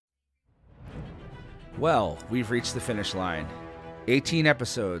Well, we've reached the finish line. 18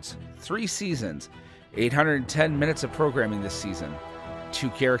 episodes, 3 seasons, 810 minutes of programming this season,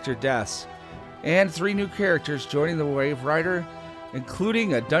 2 character deaths, and 3 new characters joining the Wave Rider,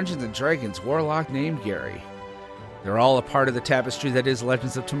 including a Dungeons & Dragons warlock named Gary. They're all a part of the tapestry that is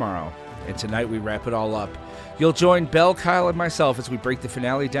Legends of Tomorrow, and tonight we wrap it all up. You'll join Belle, Kyle, and myself as we break the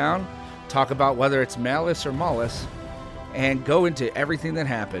finale down, talk about whether it's Malice or Mullis, and go into everything that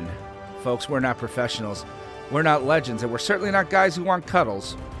happened. Folks, we're not professionals, we're not legends, and we're certainly not guys who want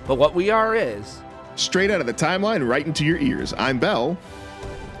cuddles, but what we are is... Straight out of the timeline, right into your ears. I'm Belle.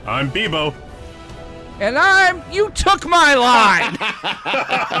 I'm Bebo. And I'm... You took my line!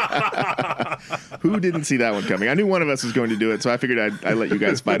 Who didn't see that one coming? I knew one of us was going to do it, so I figured I'd let you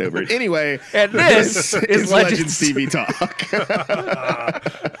guys fight over it. Anyway, and this is Legends TV Talk.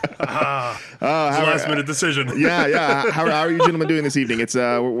 Last minute decision. Yeah. How are you gentlemen doing this evening? It's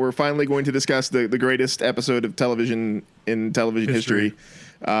we're finally going to discuss the greatest episode of television in television history.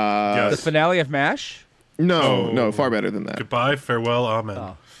 The finale of MASH? No, far better than that. Goodbye, farewell, amen.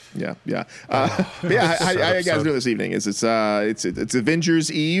 Oh. Yeah. How you guys doing this evening? It's Avengers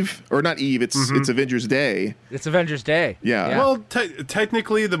Eve, or not Eve? It's Avengers Day. It's Avengers Day. Yeah. Well,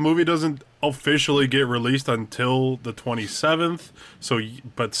 technically, the movie doesn't officially get released until the 27th.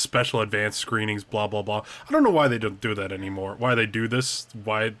 But special advanced screenings, blah blah blah. I don't know why they don't do that anymore. Why they do this?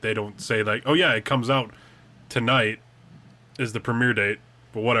 Why they don't say like, oh yeah, it comes out tonight is the premiere date.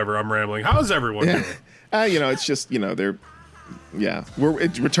 But whatever, I'm rambling. How's everyone doing? It's just they're. Yeah,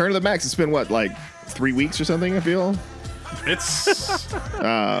 it's Return of the Max. It's been what, like 3 weeks or something, I feel. It's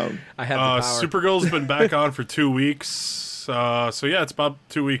I have the power. Supergirl's been back on for 2 weeks. So yeah, it's about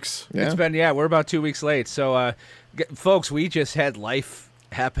 2 weeks. Yeah. It's been we're about 2 weeks late. So folks, we just had life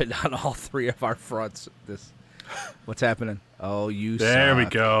happen on all 3 of our fronts. What's happening? Oh, you there suck. We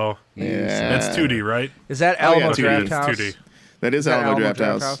go. Yeah. That's 2D, right? Is that Alamo 2D. Draft It's House? 2D. That is Alamo Draft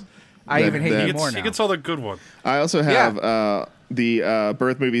House. I even hate you more now. He gets all the good one. I also have the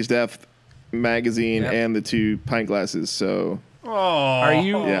Birth Movies Death magazine and the 2 pint glasses. So, are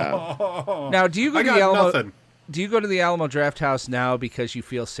you? Yeah. Now, do you go I to got the Alamo? nothing. Do you go to the Alamo Draft House now because you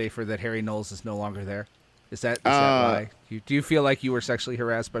feel safer that Harry Knowles is no longer there? Is that why? Do you feel like you were sexually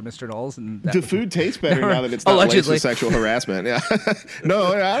harassed by Mr. Knowles? And the food tastes better now that it's not laced with sexual harassment. Yeah.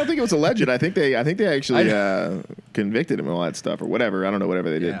 No, I don't think it was alleged. I think they actually convicted him and all that stuff or whatever. I don't know, whatever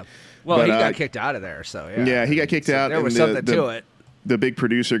they did. Yeah. Well, he got kicked out of there, so yeah. Yeah, he got kicked out. There was something to it. The big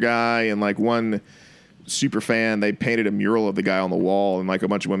producer guy and like one super fan, they painted a mural of the guy on the wall, and like a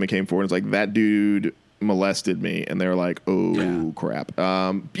bunch of women came forward and it's like, that dude molested me, and they're like, crap.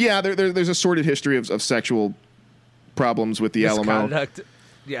 There's a sordid history of sexual problems with the Alamo.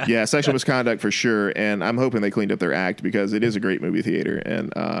 Yeah, sexual misconduct for sure, and I'm hoping they cleaned up their act because it is a great movie theater,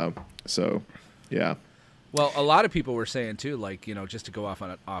 and yeah. Well, a lot of people were saying too, like, just to go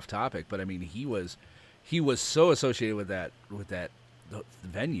off topic, but I mean, he was so associated with that the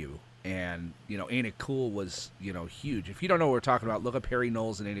venue, and Ain't It Cool was huge. If you don't know what we're talking about, look up Harry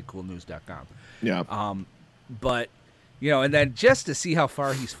Knowles and AintItCoolNews.com. Yeah. But and then just to see how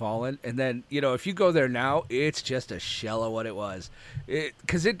far he's fallen, and then if you go there now, it's just a shell of what it was,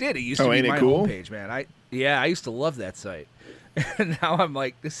 because it used to be my homepage, man. I used to love that site, and now I'm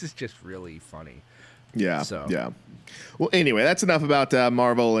like, this is just really funny. Yeah. Yeah. Well, anyway, that's enough about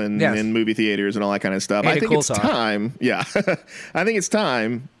Marvel and movie theaters and all that kind of stuff. I think it's time. Yeah. I think it's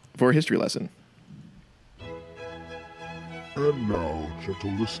time for a history lesson. And now,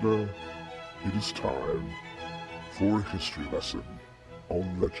 gentle listener, it is time for a history lesson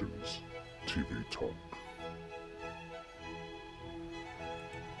on Legends TV Talk.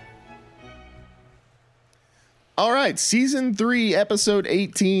 All right, Season 3, Episode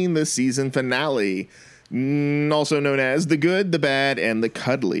 18, the season finale, also known as The Good, The Bad, and The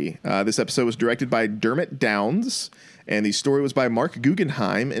Cuddly. This episode was directed by Dermot Downs, and the story was by Mark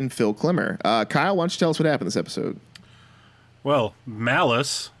Guggenheim and Phil Klemmer. Kyle, why don't you tell us what happened this episode? Well,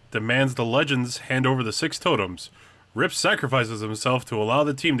 Malice demands the Legends hand over the 6 totems. Rip sacrifices himself to allow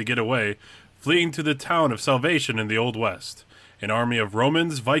the team to get away, fleeing to the town of Salvation in the Old West. An army of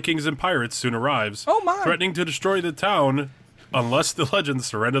Romans, Vikings, and pirates soon arrives, threatening to destroy the town unless the Legends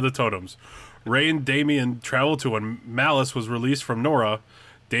surrender the totems. Ray and Damien travel to when Malice was released from Nora.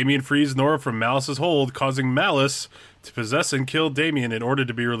 Damien frees Nora from Malice's hold, causing Malice to possess and kill Damien in order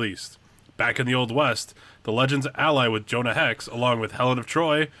to be released. Back in the Old West, the Legends ally with Jonah Hex, along with Helen of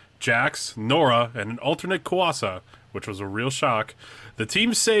Troy, Jax, Nora, and an alternate Kuasa, which was a real shock. The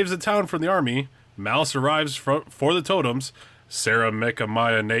team saves the town from the army. Malice arrives for the totems. Sarah, Micah,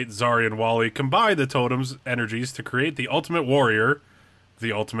 Maya, Nate, Zari, and Wally combine the totems' energies to create the Ultimate Warrior,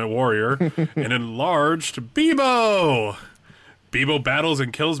 the Ultimate Warrior, and enlarged Bebo. Bebo battles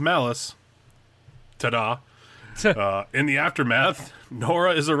and kills Malice. Ta-da. In the aftermath,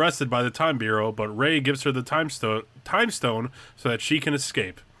 Nora is arrested by the Time Bureau, but Ray gives her the Time Stone so that she can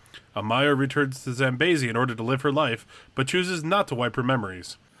escape. Amaya returns to Zambezi in order to live her life, but chooses not to wipe her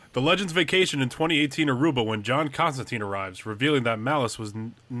memories. The Legends vacation in 2018 Aruba when John Constantine arrives, revealing that Malice was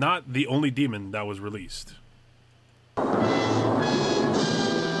not the only demon that was released.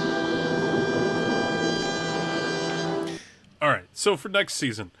 All right, so for next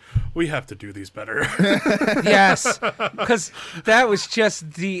season, we have to do these better. Yes, because that was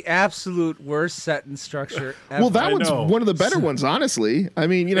just the absolute worst sentence structure ever. Well, that one's one of the better ones, honestly. I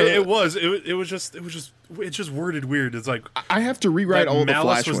mean, you know, it was just worded weird. It's like I have to rewrite all the Flash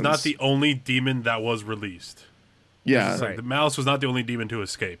Malice was ones. not the only demon that was released. Yeah, It's like the Malice was not the only demon to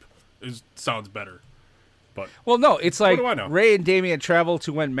escape. It sounds better, but Well, no, it's like do I know? Ray and Damian travel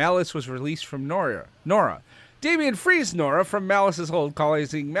to when Malice was released from Nora. Damian frees Nora from Malice's hold,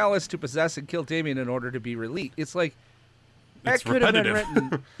 causing Malice to possess and kill Damian in order to be released. It's like that It's could have been repetitive.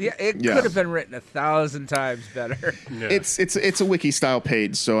 written. Yeah, it Yeah. could have been written 1,000 times better. yeah. it's a wiki style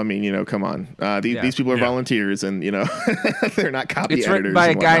page, so I mean, you know, come on, these people are Yeah. volunteers, and you know, they're not copy It's editors. written by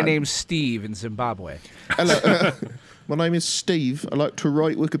a and guy whatnot. named Steve in Zimbabwe. Hello, my name is Steve. I like to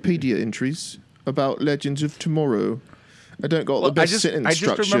write Wikipedia entries about Legends of Tomorrow. I don't got the best sentence I just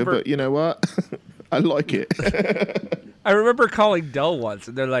structure, remember- but you know what? I like it. I remember calling Dell once,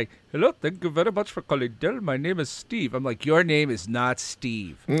 and they're like, "Hello, thank you very much for calling Dell. My name is Steve." I'm like, "Your name is not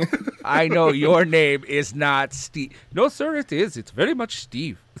Steve. I know your name is not Steve." "No, sir, it is. It's very much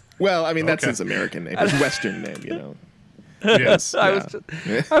Steve." Well, I mean, that's Okay. his American name, his Western name, you know. yes. I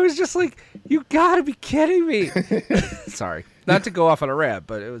was just like, "You gotta be kidding me!" Sorry, not to go off on a rant,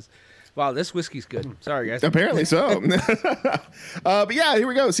 but it was. Wow, this whiskey's good. Sorry, guys. Apparently so. But yeah, here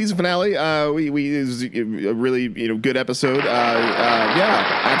we go. Season finale. We it was a really good episode.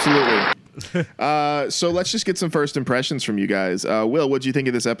 Yeah, absolutely. So let's just get some first impressions from you guys. Will, what do you think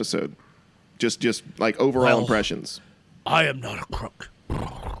of this episode? Just like overall impressions. I am not a crook.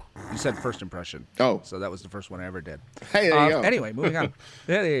 You said first impression. Oh. So that was the first one I ever did. Hey, there you go. Anyway, moving on.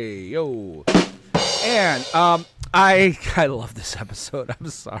 Hey, yo. And I love this episode. I'm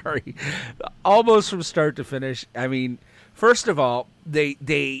sorry. Almost from start to finish. I mean, first of all,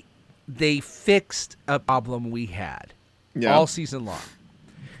 they fixed a problem we had all season long.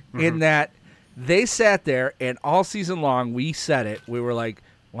 In that they sat there and all season long we said it. We were like,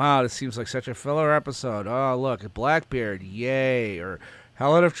 wow, this seems like such a filler episode. Oh, look, Blackbeard, yay. Or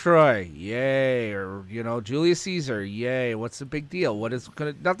Helen of Troy, yay. Or, Julius Caesar, yay. What's the big deal? Nothing's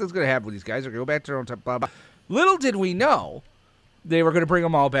going to happen with these guys. They're going to go back to their own time, blah, blah. Little did we know they were going to bring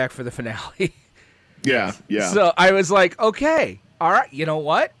them all back for the finale. Yeah. So I was like, okay, all right, you know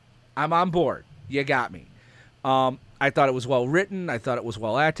what? I'm on board. You got me. I thought it was well written. I thought it was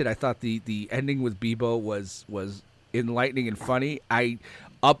well acted. I thought the ending with Bebo was enlightening and funny.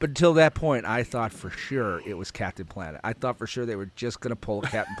 Up until that point, I thought for sure it was Captain Planet. I thought for sure they were just going to pull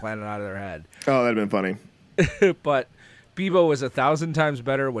Captain Planet out of their head. Oh, that'd have been funny. But Bebo was 1,000 times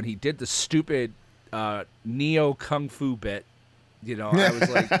better when he did the stupid Neo Kung Fu bit. I was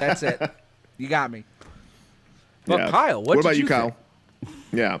like, that's it. You got me. But Yeah. Kyle, what about did you, Kyle? think?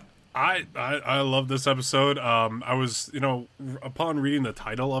 Yeah. I love this episode. I was, upon reading the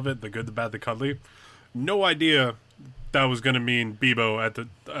title of it, The Good, the Bad, the Cuddly, no idea that was going to mean Bebo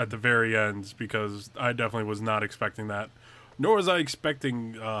at the very end, because I definitely was not expecting that. Nor was I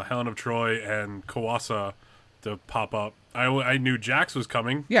expecting Helen of Troy and Kawasa to pop up. I knew Jax was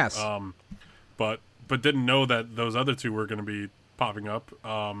coming. Yes. But didn't know that those other two were going to be popping up.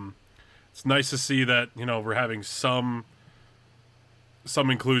 It's nice to see that we're having some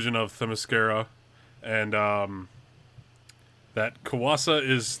inclusion of Themyscira, and that Kawasa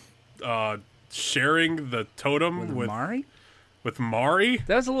is sharing the totem with Mari? With Mari.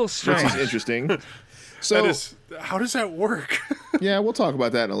 That was a little Which strange. is interesting. So How does that work? yeah, we'll talk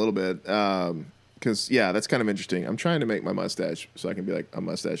about that in a little bit. Because that's kind of interesting. I'm trying to make my mustache so I can be like a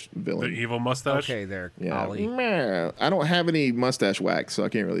mustache The villain. evil mustache. Okay, there, Yeah. Ollie. Meh. I don't have any mustache wax, so I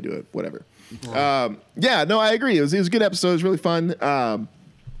can't really do it. Whatever. No, I agree. It was a good episode. It was really fun.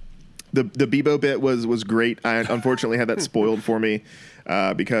 The Bebo bit was great. I unfortunately had that spoiled for me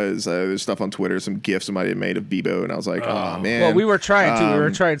because there's stuff on Twitter, some GIFs somebody had made of Bebo, and I was like, oh man. Well, we were trying to. We were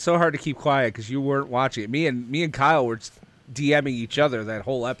trying so hard to keep quiet because you weren't watching it. Me and Kyle were DMing each other that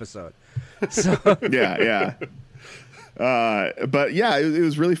whole episode. So yeah. But yeah, it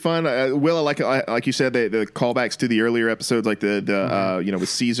was really fun. Will, like you said, the callbacks to the earlier episodes, like the with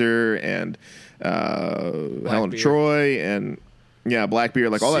Caesar and Helen of Troy, and Yeah,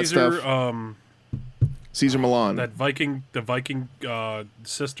 Blackbeard, like all Caesar, that stuff. Caesar Milan. the Viking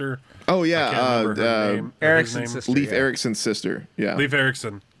sister. Oh I yeah, can't remember her name. or his Ericsson's name. sister. Leif yeah. Erikson's sister. Yeah. Leif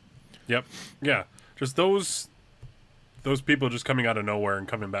Erikson. Yep. Yeah. Just those people just coming out of nowhere and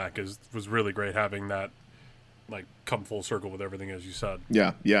coming back was really great, having that like come full circle with everything, as you said.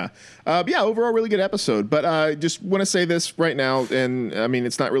 Yeah. Overall, really good episode. But I just want to say this right now, and I mean,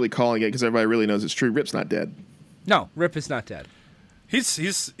 it's not really calling it because everybody really knows it's true. Rip's not dead. No, Rip is not dead. He's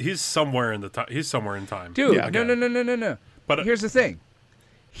somewhere in the time. He's somewhere in time, Dude, Yeah. no. But Here's the thing.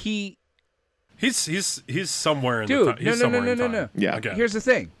 he's somewhere in Dude, the time. He's somewhere in time. Yeah. Again. Here's the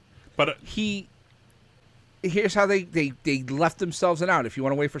thing. But Here's how they left themselves an out. If you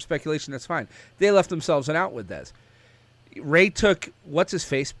want to wait for speculation, that's fine. They left themselves an out with this. Ray took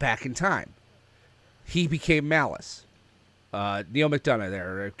what's-his-face back in time. He became Malice. Neil McDonough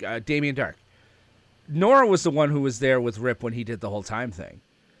there, Damien Dark. Nora was the one who was there with Rip when he did the whole time thing.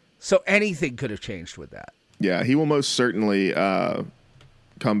 So anything could have changed with that. Yeah, he will most certainly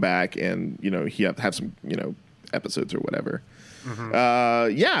come back, and he have some episodes or whatever.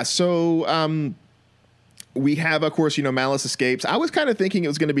 So we have, of course, Malice escapes. I was kind of thinking it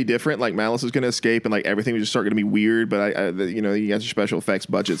was going to be different, like Malice was going to escape and like everything was just start going to be weird. But you got your special effects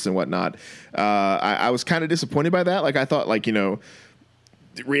budgets and whatnot. I was kind of disappointed by that. Like I thought, like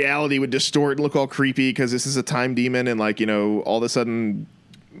reality would distort and look all creepy because this is a time demon, and like all of a sudden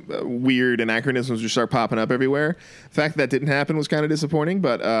weird anachronisms just start popping up everywhere. The fact that didn't happen was kind of disappointing,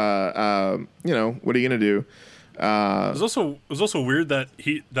 but what are you gonna do? it was also weird that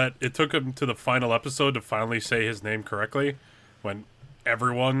it took him to the final episode to finally say his name correctly, when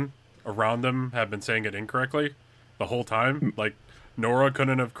everyone around him had been saying it incorrectly the whole time. Like Nora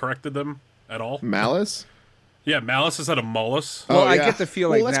couldn't have corrected them at all. Malice. Yeah, Malice is at a Mullis. Well, I get the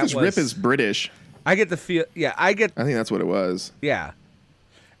feeling that's that because Rip is British. I get the feel. Yeah, I think that's what it was. Yeah,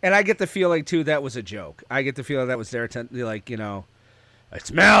 and I get the feeling too that was a joke. I get the feeling that was their attempt, like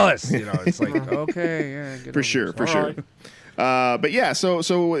it's Malice. It's like okay, yeah, get For over sure, it. for All sure. right. But yeah, so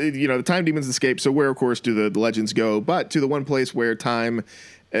the time demons escape. So where, of course, do the legends go? But to the one place where time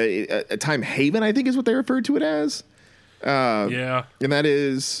haven, I think, is what they referred to it as. Yeah. And that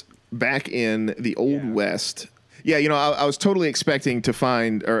is back in the Old West. Yeah, I was totally expecting to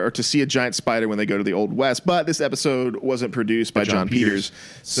find or to see a giant spider when they go to the Old West, but this episode wasn't produced by John Peters,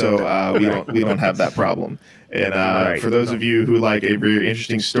 so we don't have that problem. And for those of you who like a very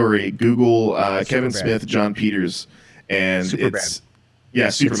interesting story, Google Kevin Smith, John Peters, and Superman.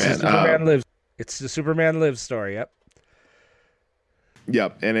 Superman. Superman lives. It's the Superman lives story. Yep.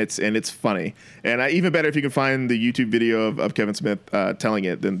 Yep, and it's funny, and even better if you can find the YouTube video of Kevin Smith telling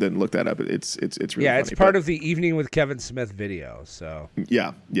it, then look that up. It's really funny. Yeah, it's part of the Evening with Kevin Smith video. So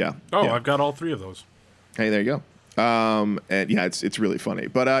Yeah. Oh, yeah. I've got all three of those. Hey, there you go. And yeah, it's really funny.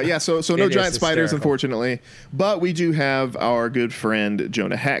 But so no It is giant spiders, hysterical. unfortunately. But we do have our good friend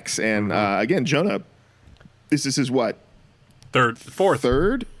Jonah Hex, and again, Jonah, this is his what? Fourth,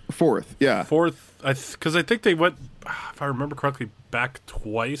 Yeah. because I think they went, if I remember correctly, back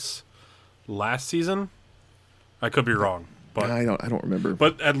twice last season. I could be wrong, but I don't remember.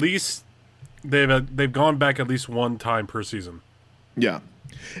 But at least they've gone back at least one time per season. Yeah.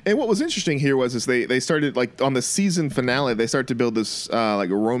 And what was interesting here was they started, like, on the season finale, they start to build this like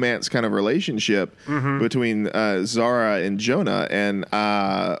a romance kind of relationship between Zara and Jonah, and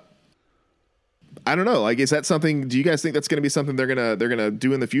I don't know. Like, is that something? Do you guys think that's going to be something they're gonna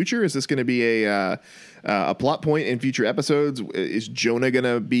do in the future? Is this going to be a plot point in future episodes? Is Jonah going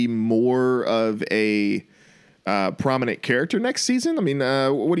to be more of a prominent character next season? I mean,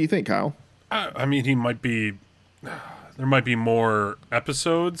 what do you think, Kyle? I mean, he might be. There might be more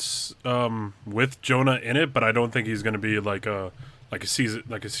episodes with Jonah in it, but I don't think he's going to be like a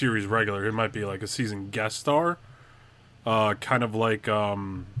series regular. It might be like a season guest star, kind of like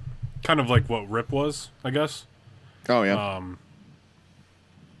what Rip was, I guess. Oh yeah.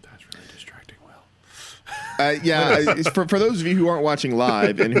 That's really distracting. For those of you who aren't watching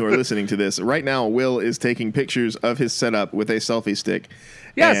live and who are listening to this right now, Will is taking pictures of his setup with a selfie stick.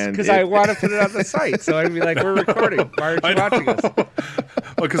 yes, because I want to put it on the site, so I'd be like, "We're recording. Why aren't you watching us?" Well,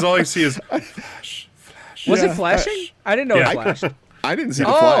 because all I see is flash. Was it flashing? I didn't know Yeah. it flashed. I didn't see the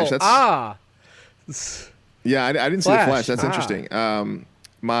flash. That's Yeah, I didn't see the Flash. flash. That's interesting.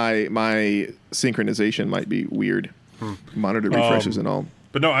 My synchronization might be weird. Monitor refreshes and all.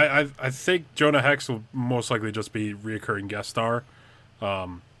 But no, I think Jonah Hex will most likely just be reoccurring guest star. I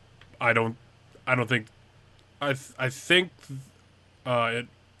think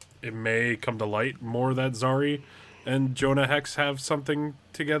it may come to light more that Zari and Jonah Hex have something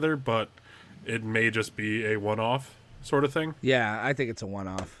together, but it may just be a one-off. sort of thing. Yeah, I think it's a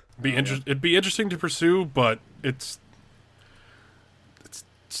one-off. It'd be interesting to pursue, but it's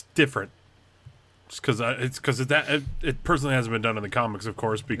different. Just because it personally hasn't been done in the comics, of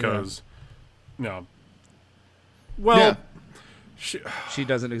course, because well, Yeah. She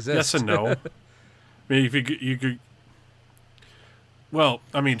doesn't exist. yes and no. I mean, if you could. Well,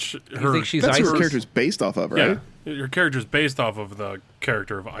 I mean, You think she's That's who ISIS? her character's based off of, right? yeah, her character's based off of the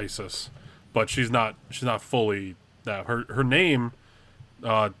character of Isis, but she's not fully that. Her name,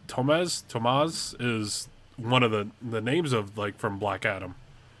 Tomaz is one of the names of from Black Adam.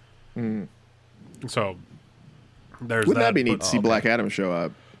 So there's Wouldn't that be but- neat to see Black Adam show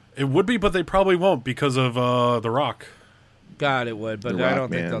up? It would be, but they probably won't because of The Rock. God, it would, but The I Rock, don't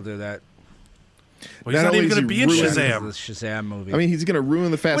think man. they'll do that. Well, he's Not not even only going to is be he in ruined- Shazam. The Shazam movie. I mean, he's going to ruin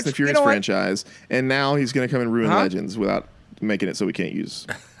the Fast Which, and Furious you know what? franchise, and now he's going to come and ruin Huh? Legends without making it so we can't use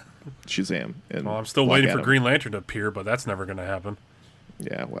Shazam. And Well, I'm still Black waiting for Adam. Green Lantern to appear, but that's never going to happen.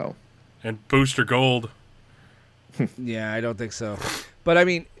 Yeah, well, And Booster Gold. Yeah, I don't think so. But I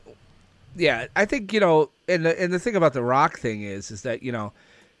mean, yeah, I think and the thing about the Rock thing is that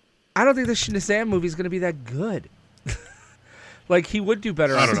I don't think the Shazam movie is going to be that good. Like he would do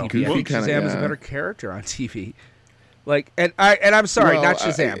better I on don't know. TV. I Goofy think kinda, Shazam is a yeah. better character on TV. Like, and I'm sorry, well, not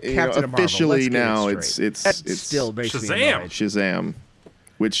Shazam. Captain Marvel. officially Let's get it now straight. it's That still makes me Shazam. annoyed. Shazam,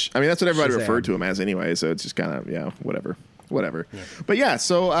 which I mean that's what everybody Shazam. referred to him as anyway. So it's just kind of whatever. But yeah,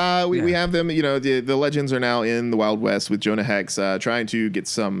 so we have them. The Legends are now in the Wild West with Jonah Hex trying to get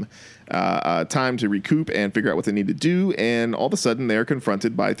some time to recoup and figure out what they need to do. And all of a sudden, they're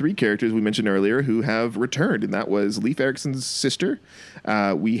confronted by three characters we mentioned earlier who have returned, and that was Leif Erikson's sister.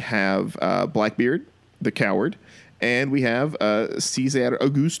 We have Blackbeard, the Coward, and we have Caesar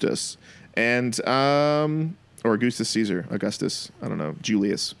Augustus, and or Augustus Caesar, Augustus. I don't know,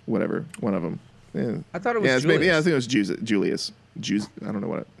 Julius, whatever, one of them. Yeah. I thought it was it's Julius. maybe, I think it was Julius. I don't know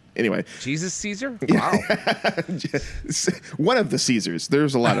what. Anyway, Jesus Caesar? Wow. one of the Caesars.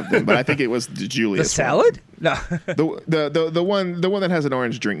 There's a lot of them, but I think it was the The Julius. salad? No. The one that has an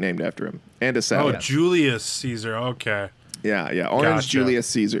orange drink named after him and a Oh, salad. Julius Caesar. Okay. Yeah, Orange Gotcha. Julius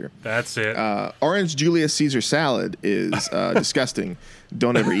Caesar. That's it. Orange Julius Caesar salad is disgusting.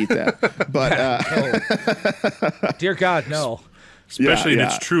 Don't ever eat that. But Dear God, no. Especially in yeah.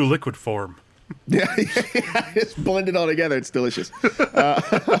 its true liquid form. yeah, it's blended all together. It's delicious.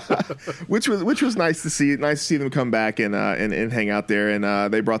 Which was nice to see. Nice to see them come back and hang out there.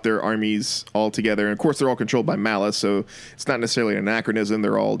 And they brought their armies all together. And of course, they're all controlled by Malice, so it's not necessarily an anachronism.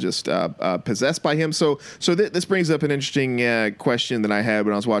 They're all just possessed by him. So this brings up an interesting question that I had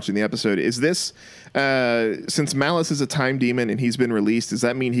when I was watching the episode. Is this since Malice is a time demon and he's been released, does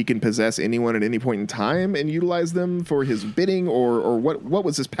that mean he can possess anyone at any point in time and utilize them for his bidding, or what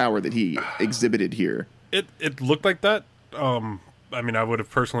was his power that he exhibited here? It looked like that. I mean, I would have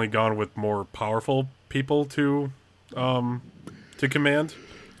personally gone with more powerful people to command.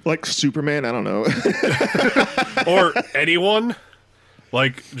 Like Superman? I don't know. Or anyone.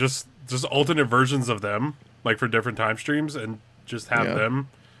 Like, just alternate versions of them, like for different time streams, and just have Yeah. them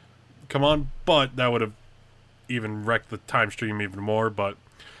come on. But that would have even wrecked the time stream even more. But,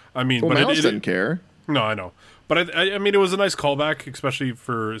 I mean... Well, but Malice doesn't care. No, I know. But I mean, it was a nice callback, especially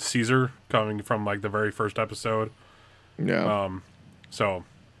for Caesar coming from like the very first episode. Yeah. So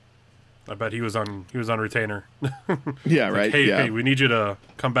I bet he was on retainer. Yeah, right. Hey, yeah. hey, we need you to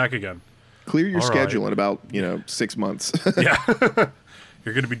come back again. Clear your all right. schedule in about 6 months. Yeah,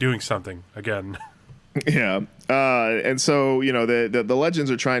 you're going to be doing something again. Yeah. And so, the Legends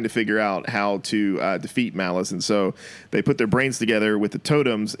are trying to figure out how to defeat Malice. And so they put their brains together with the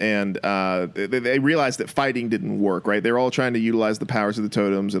totems, and they realized that fighting didn't work, right? They're all trying to utilize the powers of the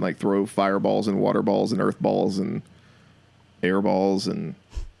totems and like throw fireballs and water balls and earth balls and air balls and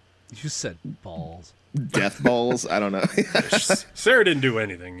You said balls. death balls. I don't know. Sarah didn't do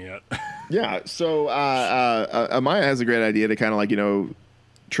anything yet. Yeah. So Amaya has a great idea to kind of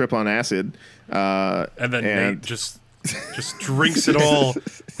trip on acid. And then Nate just drinks it all.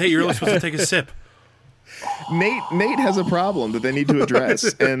 Hey, you're only supposed to take a sip. Nate has a problem that they need to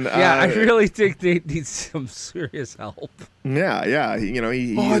address, and Yeah, I really think they need some serious help. yeah, he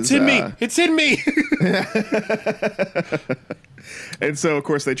It's is, in me. It's in me. And so, of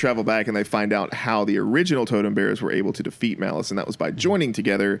course, they travel back and they find out how the original Totem Bears were able to defeat Malice, and that was by joining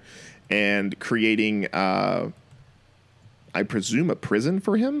together and creating, I presume, a prison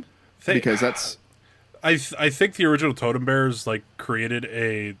for him, because that's. I think the original Totem Bears like created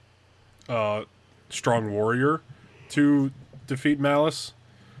a strong warrior to defeat Malice.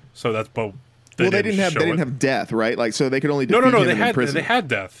 So that's both. They didn't have death, right? Like, so they could only defeat No. him They in had prison. they had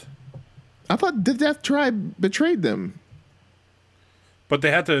death. I thought the Death Tribe betrayed them. But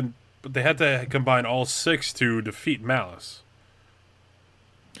they had to combine all 6 to defeat Malice.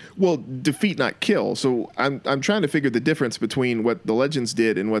 Well, defeat, not kill. So I'm trying to figure the difference between what the Legends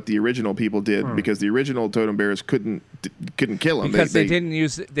did and what the original people did, because the original Totem Bearers couldn't kill him because they didn't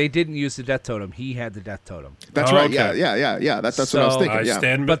use the Death Totem. He had the Death Totem. That's right. Okay. Yeah. That's what I was thinking.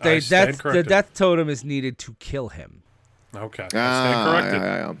 The Death Totem is needed to kill him. Okay. I stand corrected.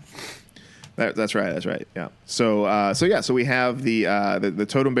 Yeah. That's right. Yeah. So we have the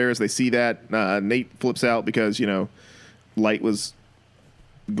Totem Bearers. They see that Nate flips out because light was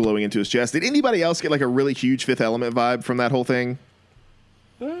glowing into his chest. Did anybody else get like a really huge Fifth Element vibe from that whole thing?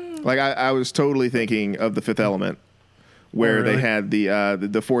 Like I was totally thinking of the Fifth Element, where they had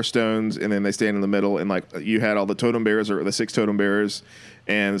the 4 stones, and then they stand in the middle, and like you had all the Totem Bearers, or the 6 Totem Bearers,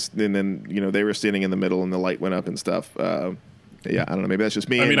 and then they were standing in the middle, and the light went up and stuff. Yeah, I don't know. Maybe that's just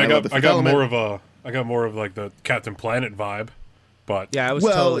me. I mean, I got more of like the Captain Planet vibe, but yeah, it was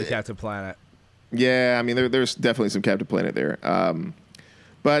totally Captain Planet. Yeah, I mean, there's definitely some Captain Planet there.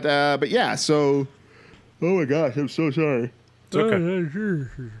 But yeah, so oh my gosh, I'm so sorry. It's okay.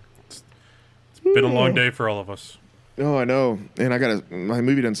 It's been a long day for all of us. Oh, I know. And my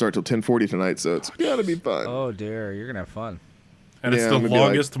movie doesn't start till 10:40 tonight, so it's gotta be fun. Oh dear, you're gonna have fun. And it's the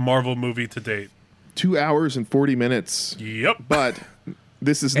longest Marvel movie to date. 2 hours and 40 minutes. Yep. But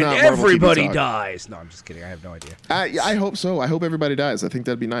this is not and Marvel everybody TV Talk. dies. No, I'm just kidding. I have no idea. I hope so. I hope everybody dies. I think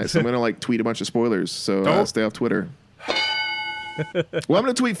that'd be nice. I'm gonna tweet a bunch of spoilers, so stay off Twitter. Well, I'm going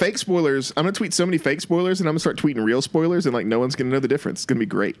to tweet fake spoilers. I'm going to tweet so many fake spoilers, and I'm going to start tweeting real spoilers, and no one's going to know the difference. It's going to be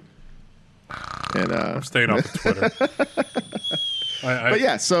great. And I'm staying off of Twitter. But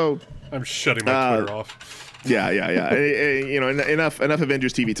yeah, so I'm shutting my Twitter off. Yeah. Enough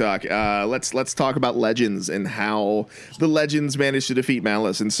Avengers TV talk. Let's talk about Legends and how the Legends managed to defeat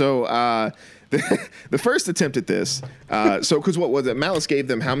Malice. And so the first attempt at this, because what was it? Malice gave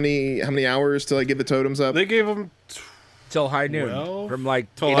them how many hours to get the totems up? They gave them till high noon. From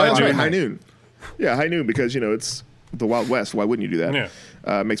till high noon. Yeah, high noon, because it's the Wild West. Why wouldn't you do that?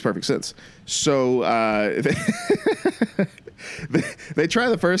 Yeah. Makes perfect sense. So they try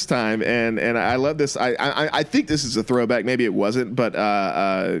the first time, and I love this. I think this is a throwback. Maybe it wasn't, but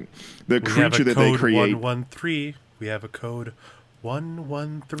the creature that they create. 113. We have a code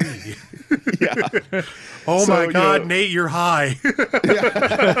 113. Yeah. Oh my God, Nate, you're high.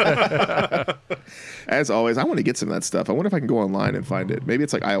 As always, I want to get some of that stuff. I wonder if I can go online and find it. Maybe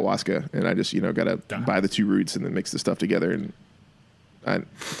it's like ayahuasca, and I just gotta buy the 2 roots and then mix the stuff together, and I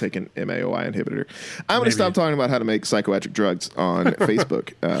take an MAOI inhibitor. I'm going to stop talking about how to make psychoactive drugs on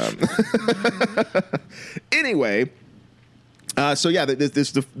Facebook. Anyway. So yeah,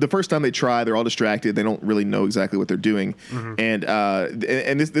 this the first time they try, they're all distracted. They don't really know exactly what they're doing, and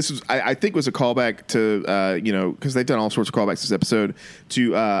this was I think was a callback to because they've done all sorts of callbacks this episode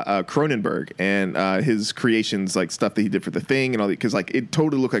to Cronenberg and his creations, like stuff that he did for The Thing and all that, because it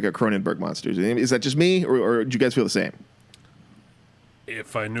totally looked like a Cronenberg monster. Is that just me, or do you guys feel the same?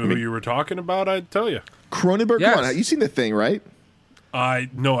 If I knew who you were talking about, I'd tell you. Cronenberg, yes. Come on, you seen The Thing, right?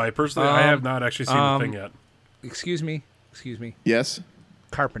 No, I personally I have not actually seen The Thing yet. Excuse me. Yes.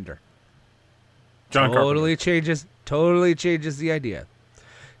 Carpenter. John Carpenter. Totally changes the idea.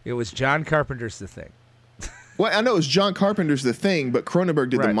 It was John Carpenter's The Thing. Well, I know it was John Carpenter's The Thing, but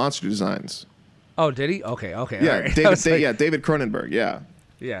Cronenberg did the monster designs. Oh, did he? Okay. Yeah, right. David Cronenberg. Yeah.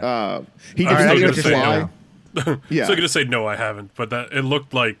 Yeah. He did Fly. Yeah. So I'm gonna say no, I haven't, but that it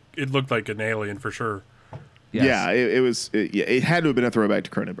looked like an alien for sure. Yes. Yeah, it had to have been a throwback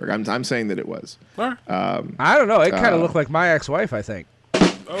to Cronenberg. I'm saying that it was. Right. I don't know. It kind of looked like my ex-wife, I think.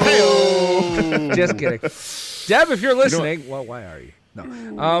 Oh. Just kidding. Deb, if you're listening, well, why are you? No.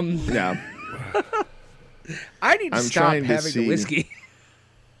 Yeah. I need to stop having the whiskey.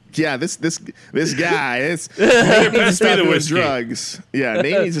 Yeah, this guy is Nate needs to stop doing drugs. Yeah,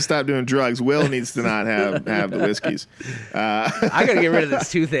 Nate needs to stop doing drugs. Will needs to not have the whiskeys. I gotta get rid of this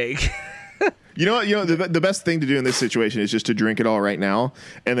toothache. You know what? The best thing to do in this situation is just to drink it all right now,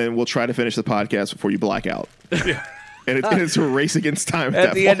 and then we'll try to finish the podcast before you black out. Yeah. And it's a race against time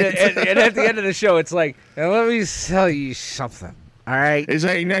at the end. And at the end of the show, it's like, let me tell you something. All right. It's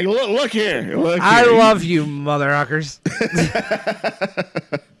like, look here. I love you, motherfuckers.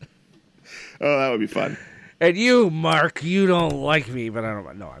 Oh, that would be fun. And you, Mark, you don't like me, but I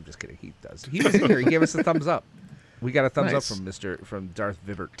don't. No, I'm just kidding. He does. He was in here. He gave us a thumbs up. We got a thumbs up from Darth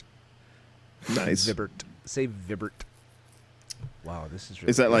Vibert. Nice. Vibert. Say Vibert. Wow, this is really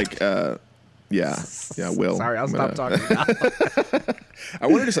Is that like Yeah, Will. Sorry, I'll I'm stop talking now. I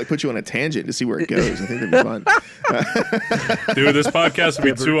wanted to just like put you on a tangent to see where it goes. I think that'd be fun. Dude, this podcast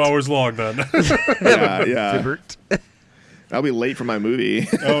will be 2 hours long then. Yeah. Hibbert. I'll be late for my movie.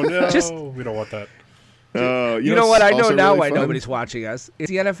 Oh no, Just- we don't want that. You know what? I know also now really why fun? nobody's watching us. It's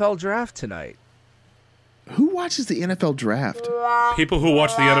the NFL draft tonight. Who watches the NFL draft? People who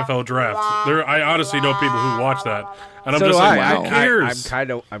watch the NFL draft. I honestly know people who watch that, and I'm So just do like, I. who wow. cares?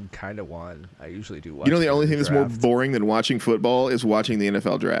 I'm kind of one. I usually do watch. You know, the only thing that's more draft. boring than watching football is watching the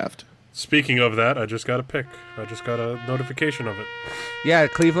NFL draft. Speaking of that, I just got a pick. I just got a notification of it. Yeah,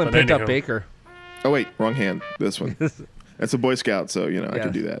 Cleveland But picked up anyhow. Baker. Oh wait, wrong hand. This one. That's a Boy Scout, so I Yeah.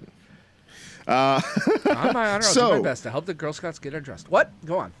 can do that. I don't know. So- do my best to help the Girl Scouts get undressed. What?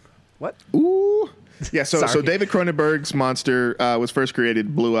 Go on. What? Ooh. Yeah, so Sorry. David Cronenberg's Monster was first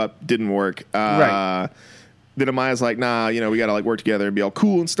created, blew up, didn't work. Right. Then Amaya's like, nah, we got to like work together and be all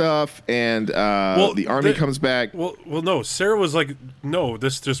cool and stuff. And the army comes back. Well, no. Sarah was like, no.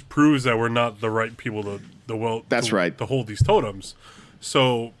 This just proves that we're not the right people That's right. to hold these totems.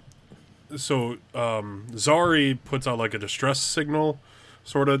 So Zari puts out like a distress signal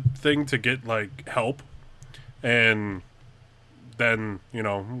sort of thing to get like help, and then we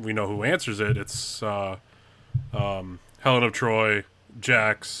know who answers it. It's Helen of Troy,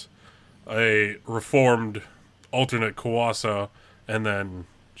 Jax, a reformed alternate Kawasa, and then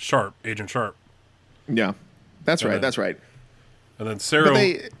Agent Sharp, Yeah, that's right. That's right. and then Sarah. But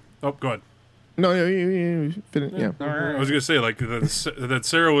they, Oh, go ahead. no, you finish. Yeah. I was gonna say like that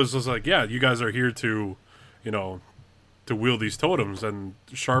Sarah was just like, yeah, you guys are here to, to wield these totems, and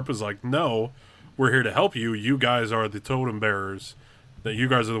Sharp is like, no, we're here to help you. You guys are the totem bearers. That you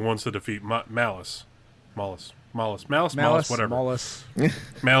guys are the ones to defeat Malice, whatever. Malice.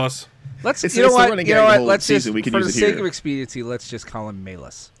 Malice. Let's. It's- You know it's the what? running You gag know the what? whole Let's just, season. We can for use the it sake here. of expediency, let's just call him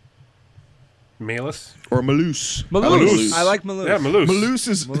Malus. Malus. Or Maloose. Malus. I like Malus. Yeah, Malus. Maloose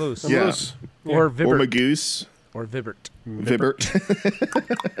is Malus. Yeah. Malus. Or Or Vibert. Magoose. Or Vibert. Vibert.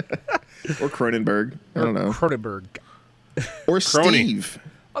 Or Cronenberg. I don't know. Cronenberg. Or Crony. Steve.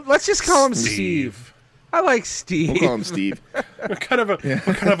 Let's just call him Steve. I like Steve. We'll call him Steve. What kind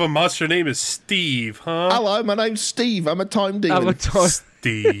of a monster name is Steve, huh? Hello, my name's Steve. I'm a time demon. I'm a toast.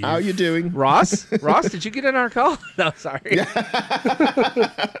 Steve. How you doing? Ross? Ross, did you get in our call? No, sorry.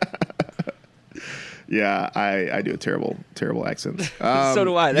 Yeah, I do a terrible accent. So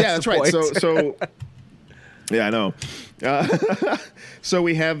do I. That's yeah, that's the right. point. So yeah, I know. So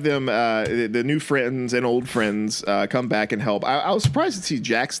we have them, the new friends and old friends, come back and help. I was surprised to see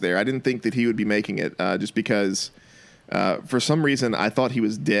Jax there. I didn't think that he would be making it, just because. For some reason, I thought he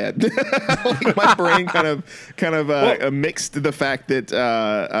was dead. Like, my brain kind of mixed the fact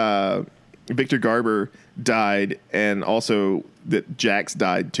that Victor Garber died and also that Jax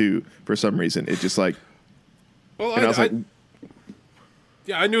died too. For some reason, it just like, Well, and I was like,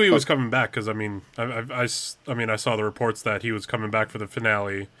 yeah, I knew he was coming back because I mean, I saw the reports that he was coming back for the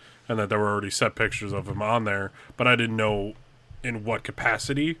finale, and that there were already set pictures of him on there, but I didn't know in what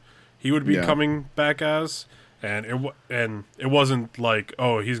capacity he would be Yeah. coming back as, and it wasn't like,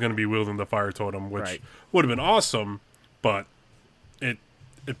 oh, he's going to be wielding the fire totem, which Right. would have been awesome, but it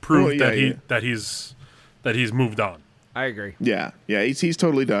proved Well, yeah. that he's moved on. I agree. yeah, he's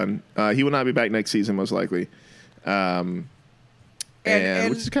totally done. He will not be back next season, most likely. And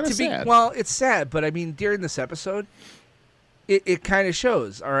which is kind of sad. Well, it's sad, but I mean, during this episode, it kind of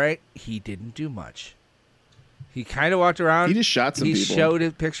shows. All right, he didn't do much. He kind of walked around. He just shot some he people.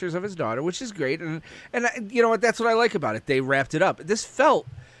 showed pictures of his daughter, which is great, and you know what? That's what I like about it. They wrapped it up. This felt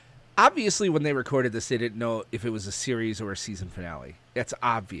obviously when they recorded this, they didn't know if it was a series or a season finale. That's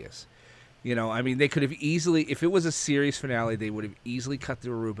obvious. I mean, they could have easily, if it was a series finale, they would have easily cut the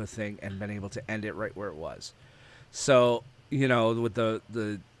Aruba thing and been able to end it right where it was. So, with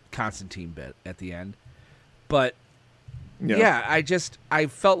the Constantine bit at the end. But, yeah, I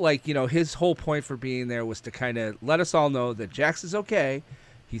felt like, his whole point for being there was to kind of let us all know that Jax is okay.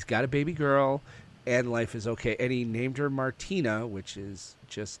 He's got a baby girl, and life is okay. And he named her Martina, which is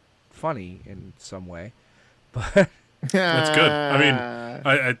just funny in some way. But That's good. I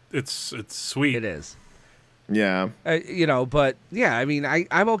mean, it's sweet. it is. Yeah. But yeah, I mean,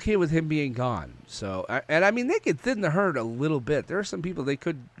 I'm okay with him being gone. So, and I mean, they could thin the herd a little bit. There are some people they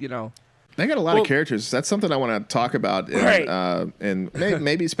could, They got a lot of characters. That's something I want to talk about. Right. And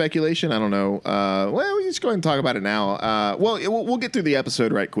maybe speculation. I don't know. Well, we just go ahead and talk about it now. We'll get through the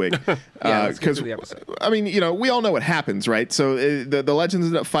episode right quick. Yeah, let's get through the episode. I mean, we all know what happens, right? So the Legends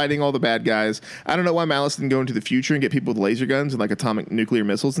end up fighting all the bad guys. I don't know why Malice didn't go into the future and get people with laser guns and like atomic nuclear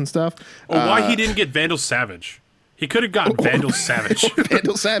missiles and stuff. Or why he didn't get Vandal Savage. He could have gotten Vandal Savage.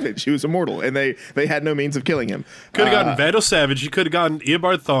 Vandal Savage, he was immortal, and they had no means of killing him. Could have gotten Vandal Savage. He could have gotten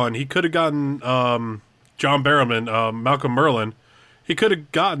Eobard Thawne. He could have gotten John Barrowman, Malcolm Merlin. He could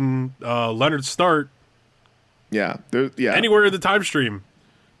have gotten Leonard Snart. Yeah, anywhere in the time stream.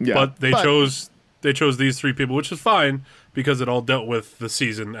 Yeah, but they chose these three people, which is fine because it all dealt with the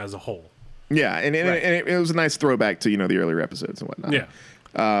season as a whole. Yeah, and it was a nice throwback to the earlier episodes and whatnot. Yeah.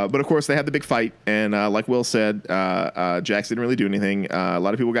 But of course, they had the big fight, and like Will said, Jax didn't really do anything. A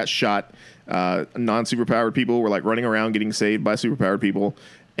lot of people got shot. Non-superpowered people were like running around getting saved by superpowered people.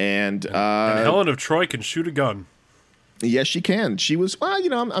 And Helen of Troy can shoot a gun. Yes, she can. She was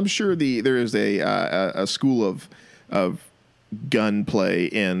I'm sure there is a school of gunplay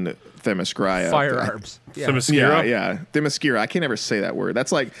in Themyscira. Firearms. Themyscira? Yeah. Themyscira. I can't ever say that word.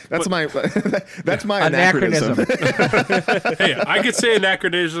 That's my anachronism. Hey, I could say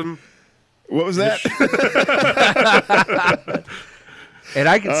anachronism. What was that? And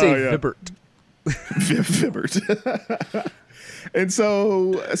I could say Vibert. Vibert. And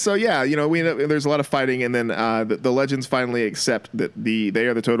so yeah, there's a lot of fighting, and then the legends finally accept that they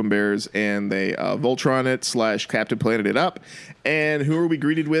are the totem bearers, and they Voltron it / Captain Planet it up. And who are we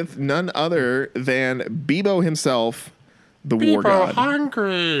greeted with? None other than Bebo himself, the War God.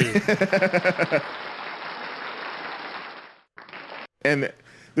 Hungry. And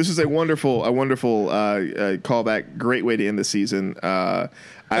this is a wonderful callback. Great way to end the season.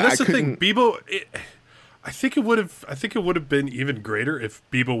 That's the thing, Bebo. I think it would have been even greater if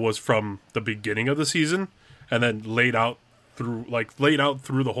Bebo was from the beginning of the season and then laid out through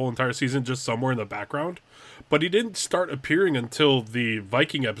the whole entire season, just somewhere in the background. But he didn't start appearing until the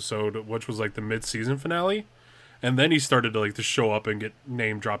Viking episode, which was like the mid-season finale. And then he started to show up and get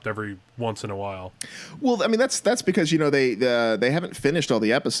name dropped every once in a while. Well, I mean that's because they haven't finished all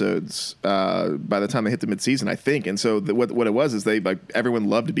the episodes by the time they hit the mid-season, I think. And so what it was is everyone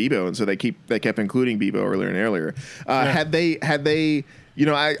loved Bebo, and so they kept including Bebo earlier and earlier. Had they I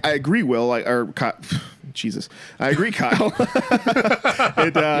agree, Will, Jesus, I agree, Kyle.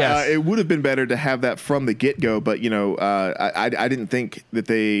 It would have been better to have that from the get-go, but I didn't think that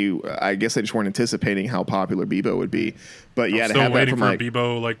I guess they just weren't anticipating how popular Bebo would be. But yeah, I'm to still have waiting that from for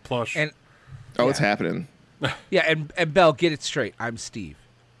Bebo plush. And it's happening. Yeah, and Belle, get it straight. I'm Steve.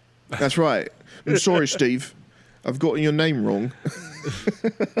 That's right. I'm sorry, Steve. I've gotten your name wrong.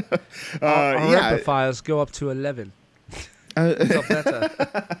 Our amplifiers go up to 11.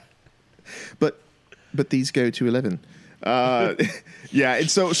 But these go to 11. Yeah, and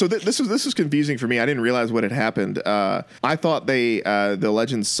so this was confusing for me. I didn't realize what had happened. I thought the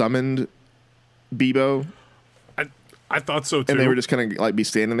legends summoned Bebo. I thought so too. And they were just kind of be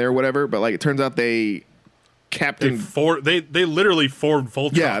standing there or whatever. But it turns out they literally formed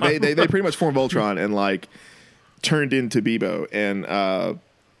Voltron. Yeah, they pretty much formed Voltron and turned into Bebo, and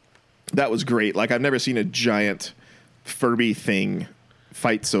that was great. I've never seen a giant Furby thing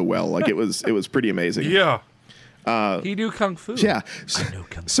fight so well. It was pretty amazing. Yeah. He knew kung fu. Yeah. I know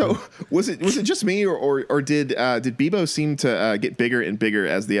kung fu. So was it just me or did Bebo seem to get bigger and bigger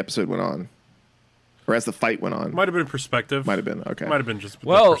as the episode went on, or as the fight went on? Might have been perspective. Might have been okay. Might have been just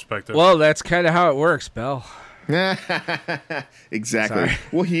perspective. Well, that's kind of how it works, Belle. Exactly. Sorry.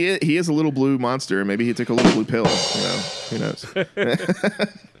 Well, he is a little blue monster. Maybe he took a little blue pill. Who knows?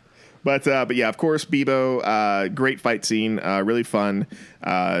 But yeah, of course, Bebo, great fight scene, really fun.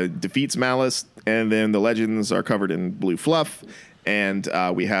 Defeats Malice, and then the legends are covered in blue fluff, and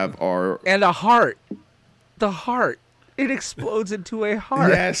we have and a heart. The heart. It explodes into a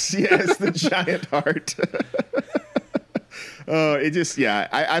heart. Yes, the giant heart.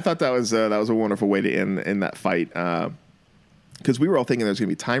 I thought that was a wonderful way to end that fight. Because we were all thinking there was going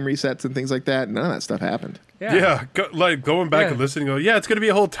to be time resets and things like that. None of that stuff happened. Yeah, going back and listening, it's going to be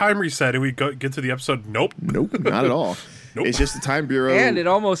a whole time reset, and we get to the episode. Nope, not at all. Nope. It's just the Time Bureau, and it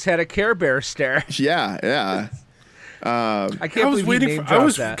almost had a Care Bear stare. Yeah. I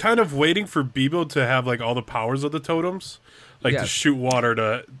was kind of waiting for Bebo to have all the powers of the totems, to shoot water,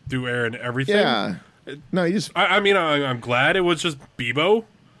 to do air, and everything. Yeah. No, he just. I'm glad it was just Bebo,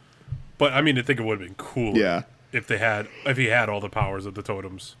 but I think it would have been cool. Yeah. If he had all the powers of the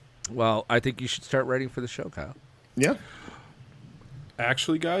totems. Well, I think you should start writing for the show, Kyle. Yeah.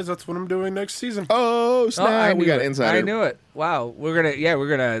 Actually, guys, that's what I'm doing next season. Oh, snap. We got insider. I knew it. Wow. We're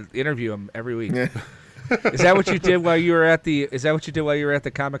gonna interview him every week. Yeah. Is that what you did while you were at the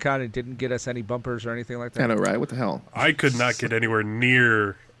Comic-Con and didn't get us any bumpers or anything like that? I know, right? What the hell? I could not get anywhere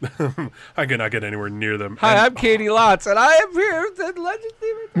near I could not get anywhere near them. Hi, I'm Katie Lotz, and I am here at Legend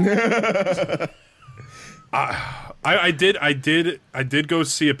Theater. I did go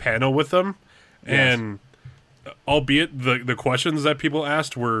see a panel with them, and albeit the questions that people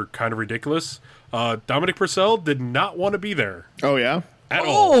asked were kind of ridiculous. Dominic Purcell did not want to be there Oh yeah. at Oh!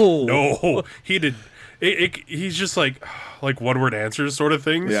 all. No, he did. He's just like one word answers sort of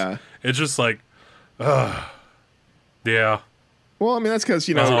things. Yeah. It's just like, yeah. Well, I mean that's because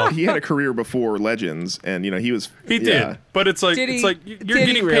he had a career before Legends, and he was He did, but it's like Did he- you're did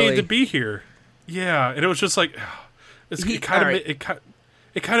getting he paid really? to be here. Yeah, and it was just like it kind of alright. it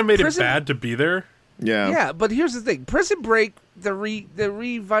kind of made Prison- it bad to be there. yeah. Yeah, but here's the thing: Prison Break, the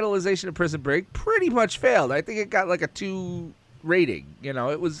revitalization of Prison Break, pretty much failed. I think it got like a 2 rating. It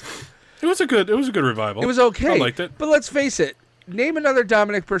was It was a good revival. it was okay. I liked it. But let's face it: name another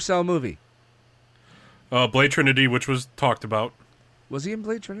Dominic Purcell movie. Blade Trinity, which was talked about. Was he in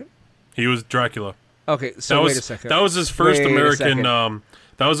Blade Trinity? He was Dracula. Okay, so That wait was a second. that was his first Wait a American. second.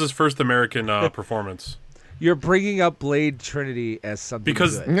 That was his first American performance. You're bringing up Blade Trinity as something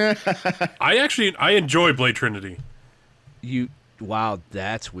Because- good. I enjoy Blade Trinity. Wow,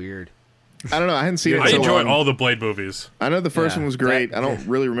 that's weird. I don't know. I hadn't seen it. in I so enjoy long. all the Blade movies. I know the first Yeah, one was great. that- I don't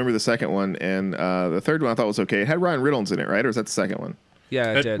really remember the second one, and the third one I thought was okay. It had Ryan Reynolds in it, right? Or was that the second one?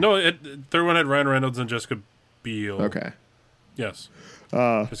 Yeah, it did. No, third one had Ryan Reynolds and Jessica Biel. Okay. Yes.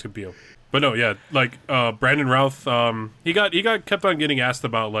 Jessica Biel. But no, yeah, like Brandon Routh, he kept on getting asked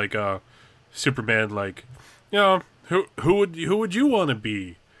about like Superman, like, who would you want to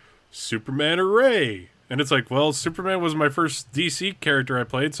be, Superman or Ray? And it's like, well, Superman was my first DC character I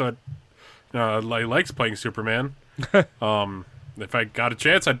played, so I liked playing Superman. If I got a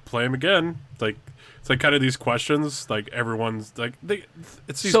chance, I'd play him again. Like, it's like kind of these questions, like everyone's like,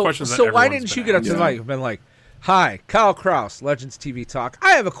 it's these questions. So that why everyone's didn't you been get up to the Yeah. mic and been like, "Hi, Kyle Kraus, Legends TV Talk.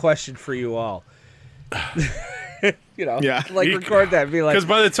 I have a question for you all." Yeah. like record that and be like, Because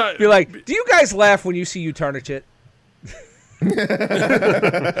by the time do you guys laugh when you see you tarnish it?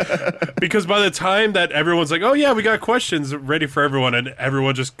 Because by the time that everyone's like, oh yeah, we got questions ready for everyone, and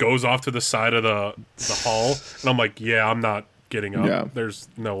everyone just goes off to the side of the hall, and I'm like, yeah, I'm not getting up. Yeah. There's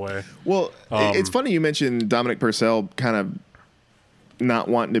no way. Well, it's funny you mentioned Dominic Purcell kind of not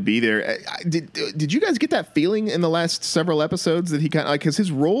wanting to be there. Did you guys get that feeling in the last several episodes that he kind of because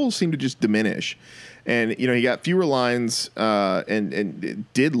his roles seemed to just diminish, and he got fewer lines and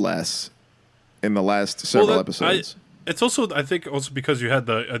did less in the last several episodes. It's also, I think, also because you had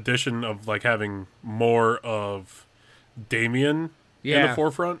the addition of like having more of Damien in the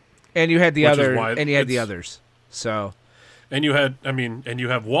forefront, And you had the Which is other, why and you had the it's- others. So and you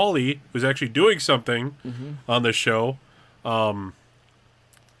have Wally, who's actually doing something on the show.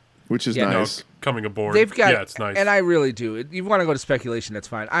 Which is Yeah, no, nice. Coming aboard. they've got, yeah, it's nice. and I really do. If you want to go to speculation, that's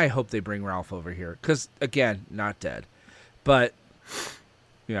fine. I hope they bring Ralph over here because, again, not dead, but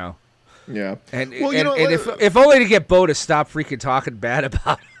Yeah. and Well, and if only to get Bo to stop freaking talking bad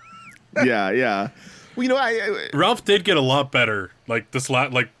about it. Yeah. Well, I Ralph did get a lot better. Like this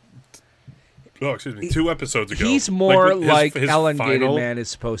excuse me, 2 episodes ago. He's more his like Elongated final- Man is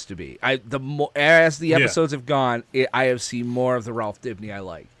supposed to be. As the Yeah. episodes have gone, I have seen more of the Ralph Dibny I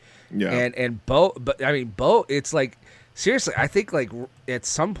like. yeah. And Bo, but I mean Bo, it's like seriously, I think like at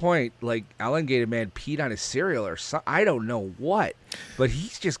some point like Elongated Man peed on his cereal or something. I don't know what, but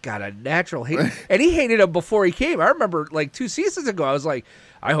he's just got a natural hate, and he hated him before he came. I remember like 2 seasons ago, I was like,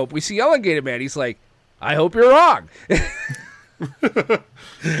 I hope we see Elongated Man. He's like, I hope you're wrong.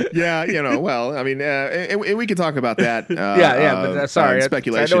 Yeah, well, I mean, and we could talk about that. But sorry,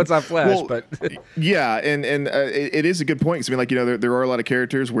 speculation. I know it's on Flash, Well, but yeah, and it is a good point. 'Cause, I mean, like there are a lot of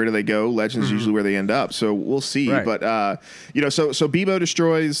characters. Where do they go? Legends is usually where they end up. So we'll see. Right. But so Bebo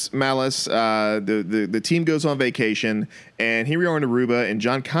destroys Malice. The team goes on vacation, and here we are in Aruba, and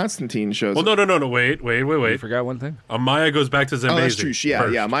John Constantine shows. Well, no. Wait. I forgot one thing. Amaya goes back to Zambezi. Oh, that's true. Yeah,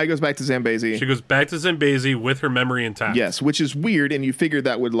 first. yeah. Maya goes back to Zambezi. She goes back to Zambezi with her memory intact. Yes, which is weird, and you figured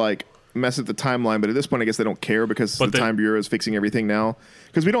that would like mess up the timeline, but at this point, I guess they don't care because the Time Bureau is fixing everything now.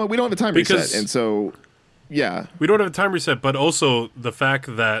 Because we don't have a time reset, and so yeah, we don't have a time reset. But also the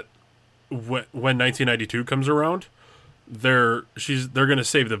fact that when 1992 comes around, they're going to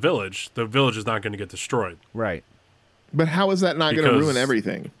save the village. The village is not going to get destroyed. Right. But how is that not going to Because ruin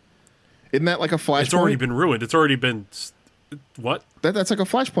everything? Isn't that like a flashpoint? It's already been ruined. It's already been what? That's like a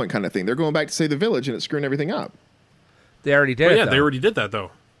flashpoint kind of thing. They're going back to save the village, and it's screwing everything up. They already did Well, it, yeah, though. they already did that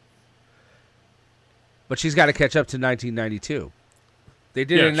though. But she's got to catch up to 1992. They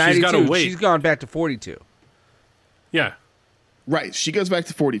did Yeah, it in she's 92. gotta wait. She's gone back to 42. Yeah, Right. She goes back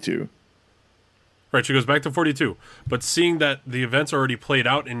to 42. right. She goes back to 42. But seeing that the events already played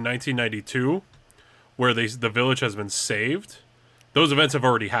out in 1992, where the village has been saved, those events have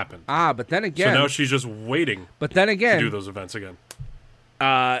already happened. Ah, but then again, So now she's just waiting but then to again, do those events again.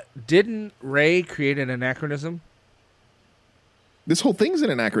 Didn't Ray create an anachronism? This whole thing's an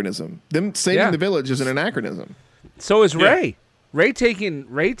anachronism. Them saving the village is an anachronism. So is Ray. Ray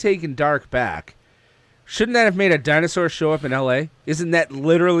taking Dark back. Shouldn't that have made a dinosaur show up in L.A.? Isn't that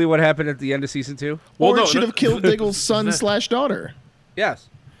literally what happened at the end of season 2? Or it should have killed Diggle's son/daughter. Yes.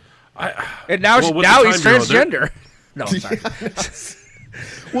 And now he's transgender. No, sorry.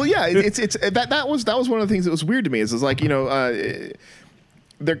 Well, yeah, it's that was one of the things that was weird to me. Is like, you know,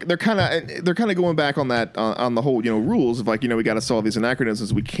 they're kind of going back on that on the whole, you know, rules of like, you know, we got to solve these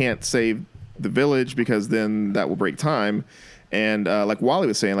anachronisms. We can't save the village because then that will break time. And like Wally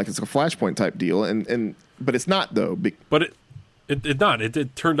was saying, like it's a Flashpoint type deal, but it's not though. But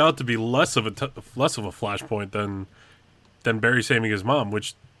it turned out to be less of a Flashpoint than Barry saving his mom,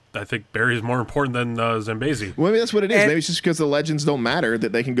 which I think Barry is more important than Zambezi. Well, maybe that's what it is. Maybe it's just because the legends don't matter,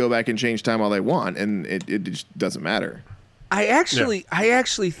 that they can go back and change time all they want, and it just doesn't matter. I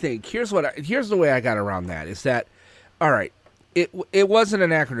actually think here's the way I got around that is that, all right. It was an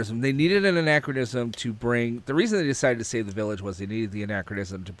anachronism. They needed an anachronism to bring... The reason they decided to save the village was they needed the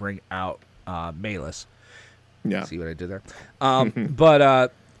anachronism to bring out Malus. Yeah. See what I did there?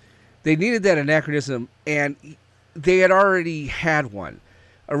 But they needed that anachronism, and they had already had one.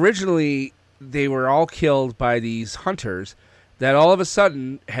 Originally, they were all killed by these hunters that all of a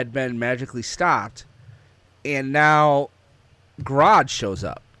sudden had been magically stopped, and now Grodd shows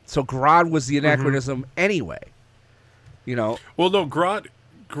up. So Grodd was the anachronism anyway. You know, well, no, Grodd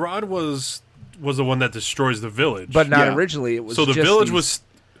was the one that destroys the village, but not originally. It was so the just village was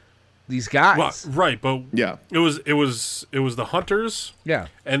these guys, right? But it was the hunters, yeah,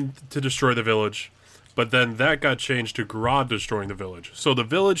 and to destroy the village, but then that got changed to Grodd destroying the village. So the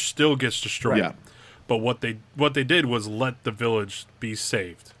village still gets destroyed, but what they did was let the village be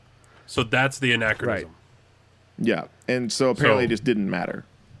saved. So that's the anachronism, right? Yeah, and so apparently it just didn't matter.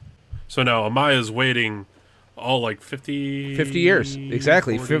 So now Amaya's waiting. All like 50 years.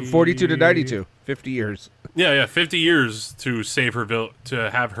 Exactly. 42 to 92. 50 years. Yeah, 50 years to save her to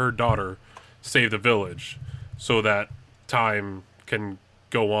have her daughter save the village so that time can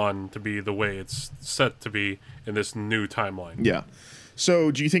go on to be the way it's set to be in this new timeline. Yeah. So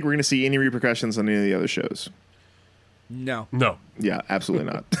do you think we're going to see any repercussions on any of the other shows? No. Yeah,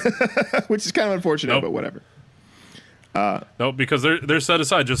 absolutely not. Which is kind of unfortunate, but whatever. No, because they're set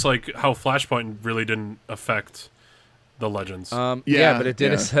aside, just like how Flashpoint really didn't affect the Legends. But it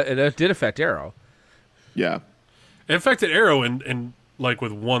did. It did affect Arrow. Yeah, it affected Arrow in like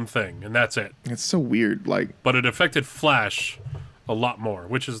with one thing, and that's it. It's so weird. Like, but it affected Flash a lot more,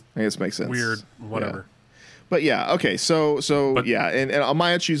 which is I guess makes sense. Weird, whatever. Yeah. But yeah, okay. So yeah, and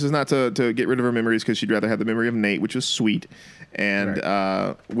Amaya chooses not to get rid of her memories because she'd rather have the memory of Nate, which was sweet, and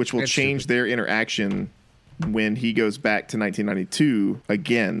which will change their interaction when he goes back to 1992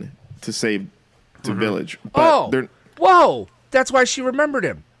 again to save the village. But whoa! That's why she remembered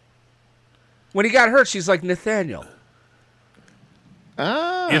him. When he got hurt, she's like, Nathaniel.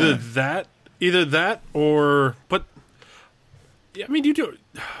 Either that, or but. Yeah, I mean, you do.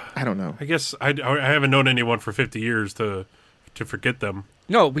 I don't know. I guess I haven't known anyone for 50 years to forget them.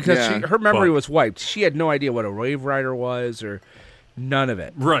 No, because her memory was wiped. She had no idea what a Wave Rider was or none of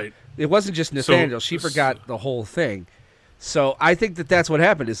it. Right. It wasn't just Nathaniel. She forgot the whole thing. So I think that's what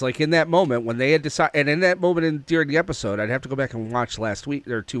happened. Is like in that moment when they had decided, and in that moment during the episode, I'd have to go back and watch last week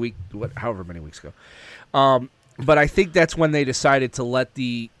or 2 weeks, however many weeks ago. But I think that's when they decided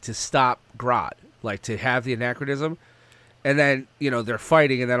to stop Grodd, like to have the anachronism, and then they're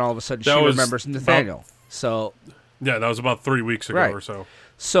fighting, and then all of a sudden she remembers Nathaniel. Yeah, that was about 3 weeks ago or so.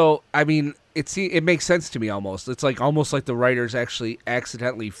 So I mean, it makes sense to me almost. It's like almost like the writers actually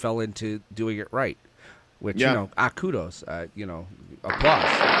accidentally fell into doing it right, which kudos, applause.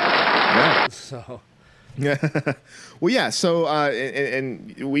 Yeah. So. Yeah. Well, yeah. So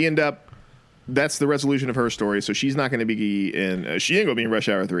and we end up. That's the resolution of her story. So she's not going to be in. She ain't going to be in Rush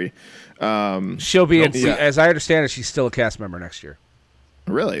Hour 3. She'll be in. As I understand it, she's still a cast member next year.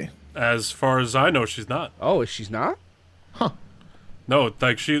 Really? As far as I know, she's not. Oh, she's not? Huh. No,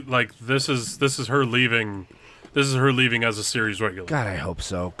 this is her leaving. This is her leaving as a series regular. God, I hope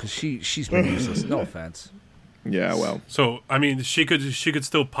so, because she's been useless. No offense. Yeah, well. So I mean, she could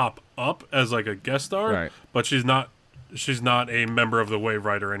still pop up as like a guest star, right? But she's not a member of the Wave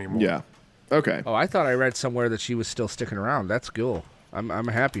Rider anymore. Yeah. Okay. Oh, I thought I read somewhere that she was still sticking around. That's cool. I'm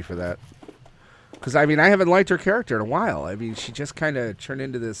happy for that. Because I mean, I haven't liked her character in a while. I mean, she just kind of turned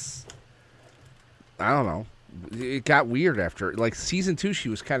into this. I don't know. It got weird after like season 2. She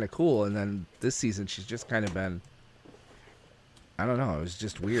was kind of cool, and then this season she's just kind of been. I don't know. It was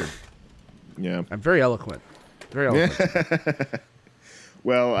just weird. Yeah. I'm very eloquent. Very eloquent.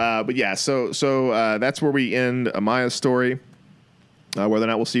 Well, but yeah, so that's where we end Amaya's story. Whether or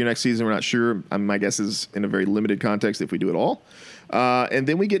not we'll see you next season, we're not sure. My guess is in a very limited context if we do it all. And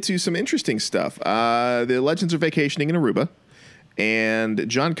then we get to some interesting stuff. The Legends are vacationing in Aruba, and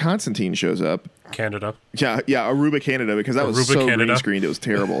John Constantine shows up. Canada. Yeah, Aruba, Canada, because that was Aruba, so Canada. green screened. It was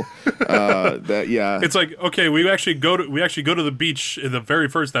terrible. It's like, okay, we actually go to the beach in the very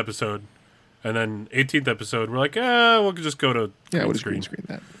first episode, and then 18th episode we're like, we'll just go to we'll just green screen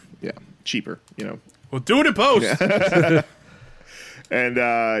that. Yeah, cheaper, We'll do it in post. Yeah.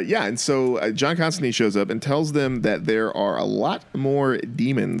 And so John Constantine shows up and tells them that there are a lot more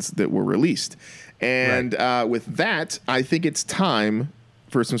demons that were released. And with that, I think it's time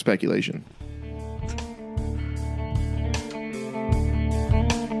for some speculation.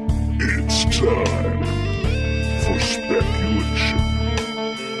 It's time for speculation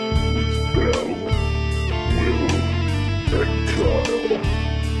with Bell, Will, and Kyle.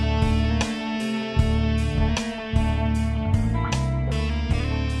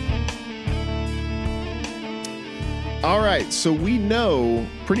 All right, so we know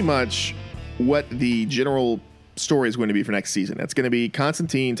pretty much what the general story is going to be for next season. It's going to be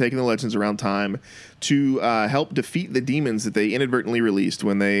Constantine taking the Legends around time to help defeat the demons that they inadvertently released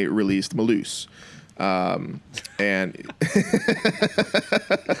when they released Malus. And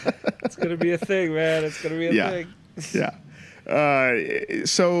It's going to be a thing, man. It's going to be a thing. Yeah.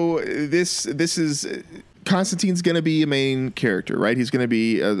 So this is Constantine's going to be a main character, right? He's going to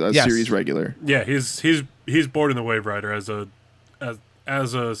be a series regular. Yeah, he's bored in the Wave Rider as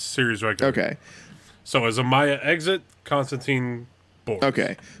a series regular. Okay. So as Amaya exit, Constantine boards.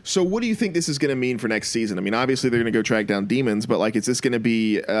 Okay. So what do you think this is going to mean for next season? I mean, obviously they're going to go track down demons, but like, is this going to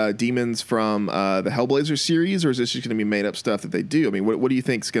be demons from the Hellblazer series, or is this just going to be made up stuff that they do? I mean, what do you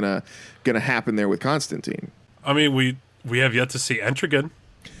think is going to happen there with Constantine? I mean, we have yet to see Entrigan.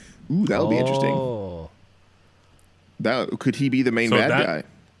 Ooh, that'll be interesting. Could he be the main bad guy?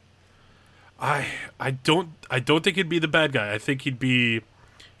 I don't think he'd be the bad guy. I think he'd be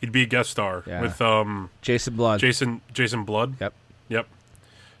a guest star with Jason Blood. Jason Blood. Yep.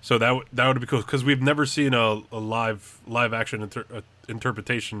 So that would be cool because we've never seen a live action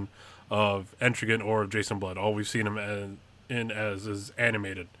interpretation of Entrigan or of Jason Blood. All we've seen him as is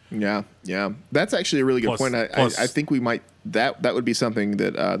animated. Yeah. That's actually a really good point. I think we might that would be something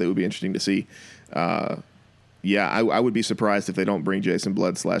that would be interesting to see. I would be surprised if they don't bring Jason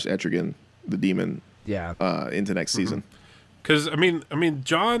Blood / Etrigan, the demon, into next season. Because I mean,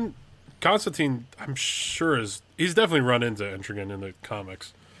 John Constantine, I'm sure he's definitely run into Entrigan in the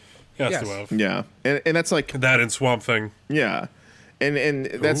comics. He has to have. Yeah, and that's like that in Swamp Thing. Yeah, and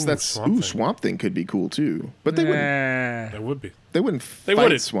that's Swamp Thing could be cool too. But they wouldn't. They would be. They wouldn't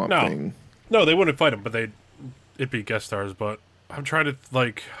fight Swamp Thing. No, they wouldn't fight him, but it'd be guest stars. But I'm trying to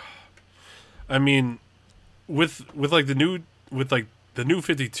I mean, with the new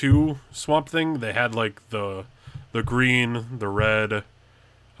 52 Swamp Thing, they had like the green, the red,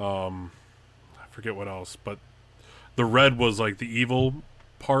 I forget what else, but the red was like the evil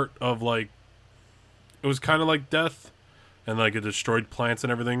part of it was kind of like Death, and like it destroyed plants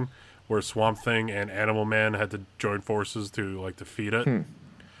and everything, where Swamp Thing and Animal Man had to join forces to like defeat it.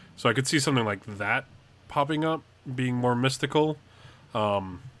 So I could see something like that popping up, being more mystical.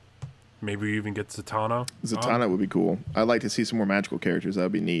 Maybe we even get Zatanna. Zatanna would be cool. I'd like to see some more magical characters. That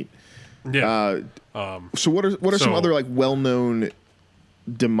would be neat. Yeah. So what are some other like well-known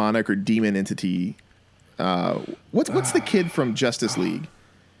demonic or demon entity? What's the kid from Justice League?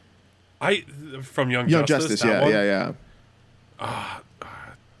 From Young Justice. Yeah. I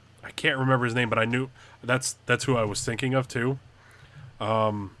can't remember his name, but I knew that's who I was thinking of too.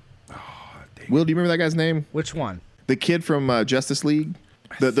 Will, do you remember that guy's name? Which one? The kid from Justice League.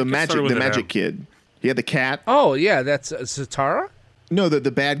 The magic kid. He had the cat. Oh yeah, that's Zatara? No,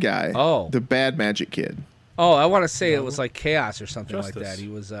 the bad guy. Oh. The bad magic kid. Oh, I want to say it was like Chaos or something like that. He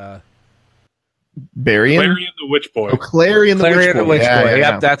was Clarion the Witch Boy. Oh, Clarion the Witch Boy.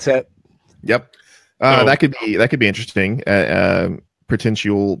 Yep, that's it. Yep. That could be interesting.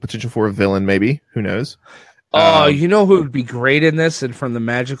 Potential for a villain, maybe. Who knows? You know who would be great in this and from the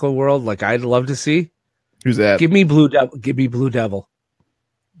magical world? Like I'd love to see. Who's that? Give me Blue Devil. Give me Blue Devil.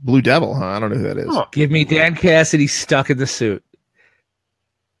 Blue Devil, huh? I don't know who that is. Huh. Give me Dan Cassidy stuck in the suit.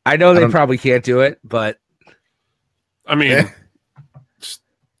 I know they probably can't do it, but I mean,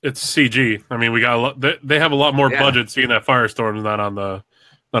 it's CG. I mean, we got a lot. They have a lot more budget. Seeing that Firestorm's not on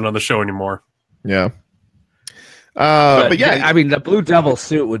the show anymore. Yeah. But yeah, I mean, the Blue Devil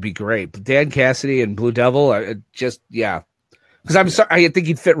suit would be great. But Dan Cassidy and Blue Devil, because I'm sorry, I think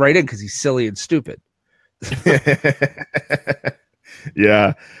he'd fit right in because he's silly and stupid.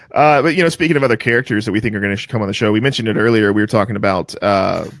 Yeah. But speaking of other characters that we think are going to come on the show, we mentioned it earlier. We were talking about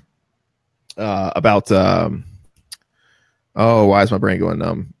why is my brain going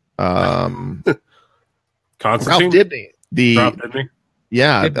numb? Constantine? Ralph Dibny. Ralph Dibny?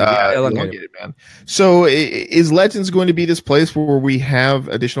 Yeah, elongated, man. So is Legends going to be this place where we have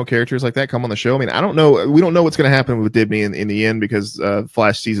additional characters like that come on the show? I mean, I don't know. We don't know what's going to happen with Dibny in the end because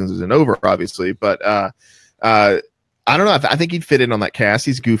Flash seasons isn't over, obviously. But I don't know. I think he'd fit in on that cast.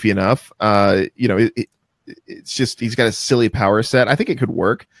 He's goofy enough. It's just he's got a silly power set. I think it could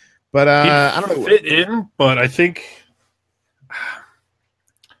work. But I don't know. Fit in, but I think.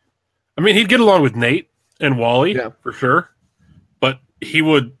 I mean, he'd get along with Nate and Wally for sure. But he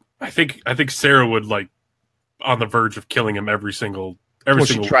would. I think Sarah would on the verge of killing him every single.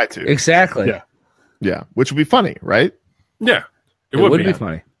 She tried to exactly. Yeah, which would be funny, right? Yeah, it would be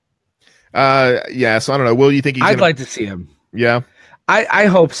funny. Yeah. So I don't know. Will you think I'd like to see him? Yeah, I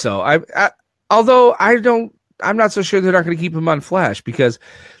hope so. Although I'm not so sure they're not going to keep him on Flash because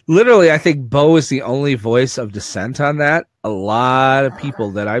literally I think Bo is the only voice of dissent on that. A lot of people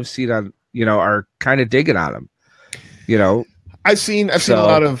that I've seen on are kind of digging on him. I've seen a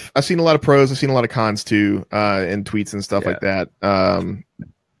lot of pros. I've seen a lot of cons too, in tweets and stuff like that.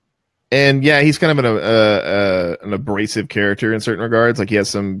 And yeah, he's kind of an abrasive character in certain regards. Like he has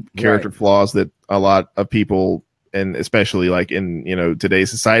some character flaws that a lot of people, and especially in today's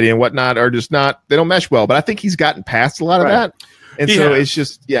society and whatnot, are just not. They don't mesh well. But I think he's gotten past a lot of that, and it's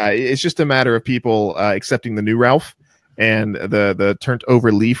just a matter of people accepting the new Ralph and the turned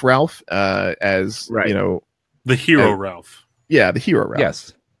over leaf Ralph as the hero Ralph. Yeah, the hero Ralph.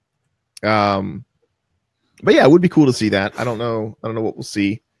 Yes. But yeah, it would be cool to see that. I don't know what we'll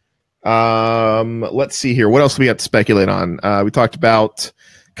see. Let's see here. What else do we have to speculate on? We talked about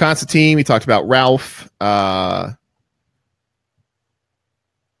Constantine. We talked about Ralph.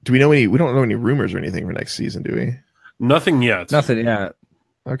 Do we know any? We don't know any rumors or anything for next season, do we? Nothing yet.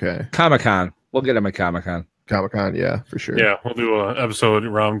 Okay. Comic-Con. We'll get him at Comic-Con. Comic-Con, yeah, for sure. Yeah, we'll do an episode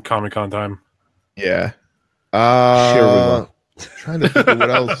around Comic-Con time. Yeah. Sure we will. Trying to think of what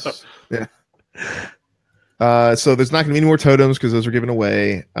else. Yeah. So there's not going to be any more totems because those are given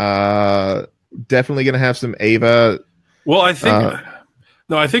away. Definitely going to have some Ava. Well, I think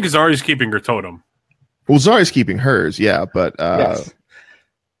I think Zari's keeping her totem. Well, Zari's keeping hers, yeah, but yes.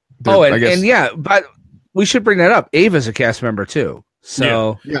 But we should bring that up. Ava's a cast member too.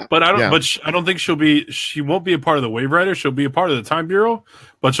 So but I don't. But I don't think she'll be. She won't be a part of the Wave Rider. She'll be a part of the Time Bureau,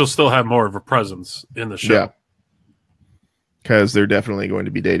 but she'll still have more of a presence in the show. Yeah, because they're definitely going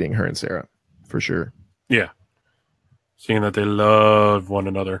to be dating her and Sarah for sure. Yeah, seeing that they love one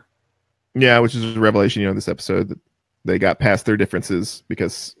another. Yeah, which is a revelation, this episode that they got past their differences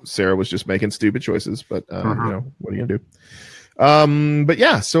because Sarah was just making stupid choices. But what are you gonna do? But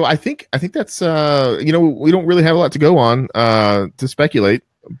yeah, so I think that's we don't really have a lot to go on to speculate,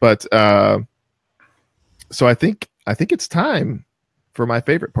 but so I think it's time for my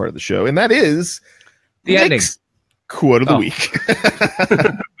favorite part of the show, and that is the ending quote of the week.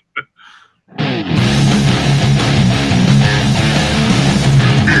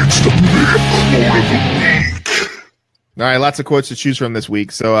 It's the myth quote of the week. All right, lots of quotes to choose from this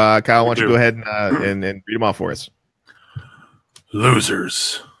week. So Kyle, why don't you go ahead and read them off for us?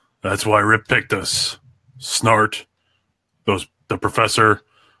 Losers. That's why Rip picked us. Snart. The professor.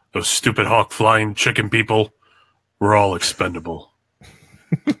 Those stupid hawk flying chicken people. We're all expendable.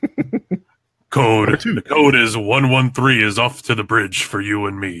 Code. The code is 113 is off to the bridge for you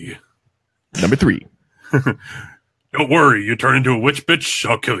and me. Number 3. Don't worry, you turn into a witch bitch,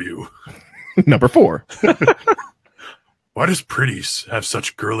 I'll kill you. Number 4. Why does Pretties have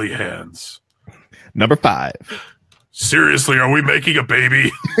such girly hands? Number 5. Seriously, are we making a baby?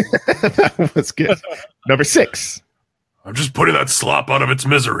 That was good. Number 6. I'm just putting that slop out of its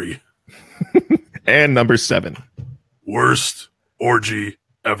misery. And number 7. Worst orgy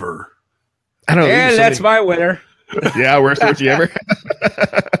ever. I don't know. And that's my winner. Yeah, worst orgy ever.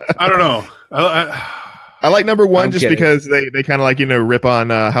 I don't know. I like number 1 I'm just kidding. because they kind of rip on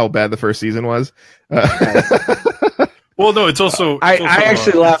how bad the first season was. Well, no, it's also. I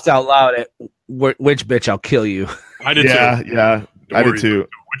actually laughed out loud at which bitch I'll kill you. I did too. Yeah, I did too.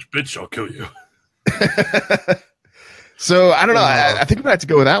 Which bitch I'll kill you? So I don't know. I think I'm gonna have to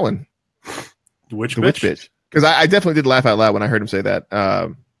go with that one. The witch bitch. Because I definitely did laugh out loud when I heard him say that.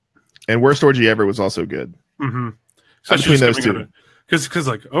 And worst orgy ever was also good. Mm-hmm. Between those two. Because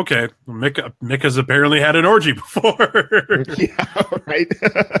okay, Mika's apparently had an orgy before. Yeah, right.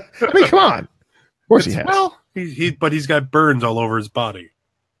 I mean, come on. Of course he has. Well, but he's got burns all over his body.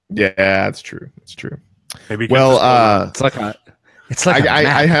 Yeah, that's true. That's true. Maybe. Well, It's like It's like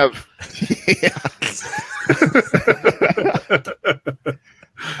I have.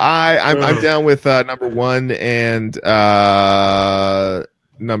 I'm down with number 1 and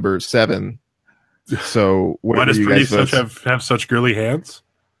number 7. So why does you Pretty guys such have such girly hands?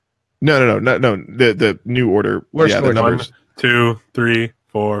 No. The new order. Worst the order. numbers. 1, 2, 3,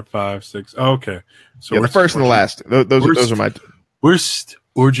 4, 5, 6. Oh, okay. So The first and the last. Those are my worst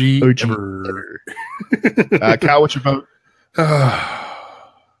orgy OG. ever. Kyle, what's your vote? I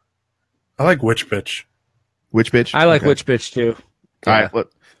like Witch Bitch. Which bitch? I like Okay. Witch Bitch too. All right.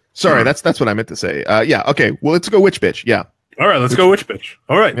 Look. Sorry, that's what I meant to say. Yeah. Okay. Well, let's go which bitch. Yeah. All right, let's go Witch Bitch.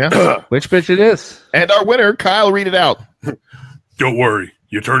 All right. Yeah. Witch Bitch it is. And our winner, Kyle, read it out. Don't worry.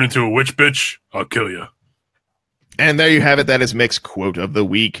 You turn into a witch bitch, I'll kill you. And there you have it. That is Mick's quote of the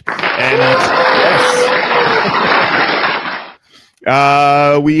week. And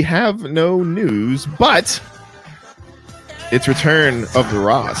yes, we have no news, but it's return of the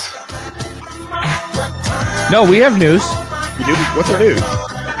Ross. No, we have news. You do? What's our news?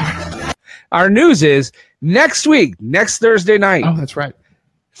 Our news is next week, next Thursday night, Oh, that's right.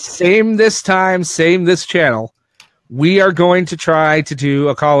 same this time, same this channel, we are going to try to do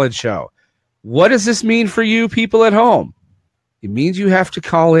a call-in show. What does this mean for you people at home? It means you have to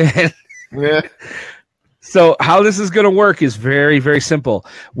call in. Yeah. So how this is going to work is very, very simple.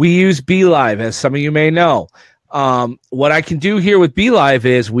 We use BeLive, as some of you may know. What I can do here with BeLive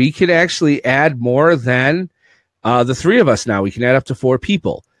is we can actually add more than the 3 of us now. We can add up to 4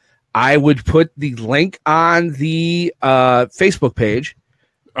 people. I would put the link on the Facebook page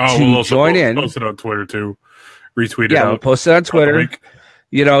Oh, to we'll also join in. Post it on Twitter too. Retweet it Yeah, out. we'll post it on Twitter. Link.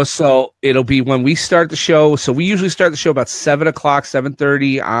 You know, so it'll be when we start the show. So we usually start the show about 7 o'clock,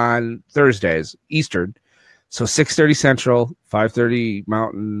 7:30 on Thursdays, Eastern. So 6:30 Central, 5:30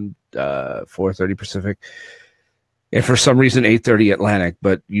 Mountain, 4:30 Pacific. And for some reason, 8:30 Atlantic,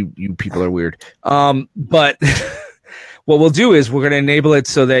 but you people are weird. But what we'll do is we're going to enable it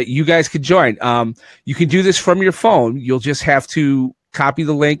so that you guys can join. You can do this from your phone. You'll just have to copy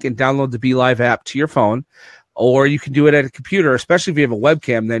the link and download the BeLive app to your phone, or you can do it at a computer, especially if you have a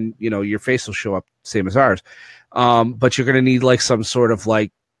webcam, then, you know, your face will show up same as ours. But you're going to need like some sort of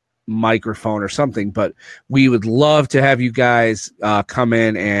like microphone or something, but we would love to have you guys come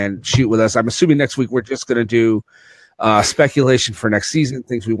in and shoot with us. I'm assuming next week we're just going to do speculation for next season,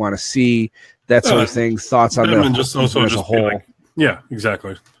 things we want to see, that sort of thing, thoughts on the and just also as a just be whole. like, yeah,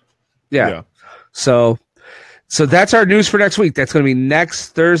 exactly. Yeah. So that's our news for next week. That's going to be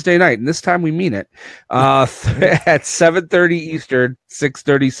next Thursday night, and this time we mean it, at 7:30 Eastern,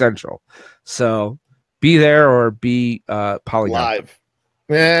 6:30 Central. So be there or be Polygon. Live.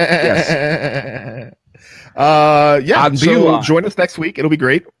 Yes. Yeah. On So BeLive. join us next week. It'll be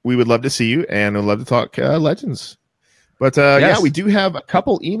great. We would love to see you, and we'd love to talk Legends. But Yes. yeah, we do have a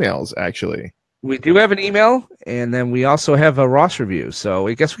couple emails actually. We do have an email, and then we also have a Ross review. So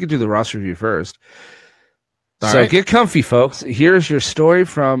I guess we could do the Ross review first. All So right. get comfy, folks. Here's your story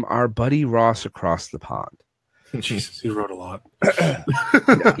from our buddy Ross across the pond. Jesus, he wrote a lot.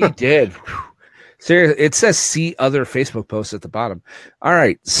 He did. Seriously, it says see other Facebook posts at the bottom. All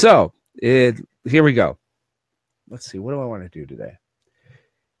right, so here we go. Let's see. What do I want to do today?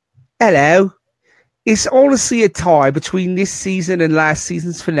 Hello. It's honestly a tie between this season and last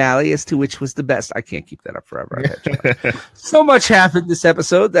season's finale as to which was the best. I can't keep that up forever. I can't try. So much happened this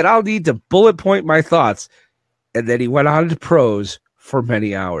episode that I'll need to bullet point my thoughts. And then he went on to prose for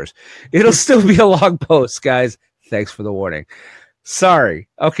many hours. It'll still be a long post, guys. Thanks for the warning. Sorry.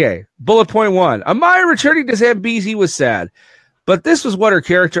 Okay. Bullet point 1. Amaya returning to Zambezi was sad, but this was what her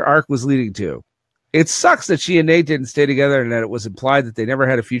character arc was leading to. It sucks that she and Nate didn't stay together and that it was implied that they never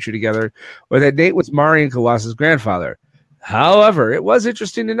had a future together or that Nate was Mari and Kawasa's grandfather. However, it was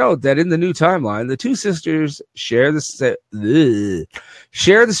interesting to note that in the new timeline, the two sisters share the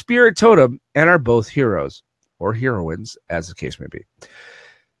spirit totem and are both heroes or heroines, as the case may be.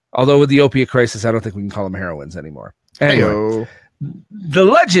 Although with the opiate crisis, I don't think we can call them heroines anymore. Anyway. Heyo. The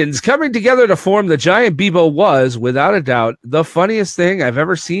Legends coming together to form the Giant Bebo was, without a doubt, the funniest thing I've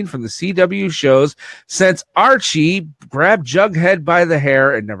ever seen from the CW shows since Archie grabbed Jughead by the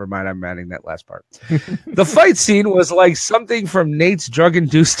hair. And never mind, I'm adding that last part. The fight scene was like something from Nate's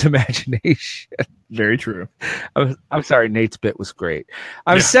drug-induced imagination. Very true. I'm sorry, Nate's bit was great.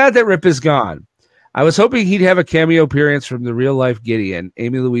 I'm sad that Rip is gone. I was hoping he'd have a cameo appearance from the real-life Gideon,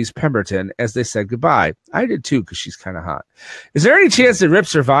 Amy Louise Pemberton, as they said goodbye. I did too, because she's kind of hot. Is there any chance that Rip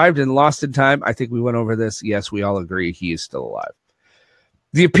survived and lost in time? I think we went over this. Yes, we all agree he is still alive.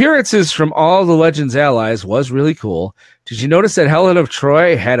 The appearances from all the Legends allies was really cool. Did you notice that Helen of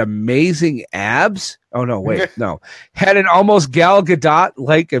Troy had amazing abs? Oh, no, wait, no. Had an almost Gal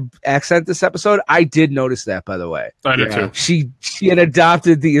Gadot-like accent this episode. I did notice that, by the way. I did too. She had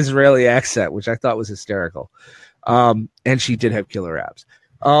adopted the Israeli accent, which I thought was hysterical. And she did have killer abs.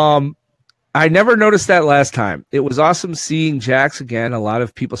 I never noticed that last time. It was awesome seeing Jax again. A lot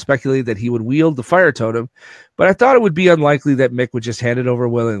of people speculated that he would wield the fire totem, but I thought it would be unlikely that Mick would just hand it over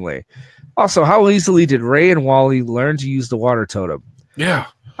willingly. Also, how easily did Ray and Wally learn to use the water totem? Yeah.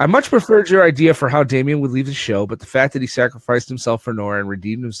 I much preferred your idea for how Damian would leave the show, but the fact that he sacrificed himself for Nora and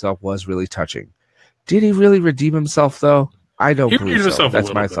redeemed himself was really touching. Did he really redeem himself, though? I don't believe so.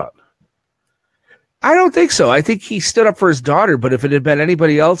 That's my thought. I don't think so. I think he stood up for his daughter, but if it had been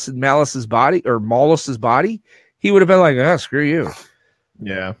anybody else in Malice's body or Maulus's body, he would have been like, "Oh, screw you."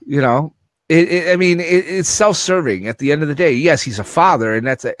 Yeah. You know, it's self-serving at the end of the day. Yes, he's a father, and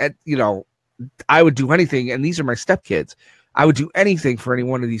I would do anything, and these are my stepkids. I would do anything for any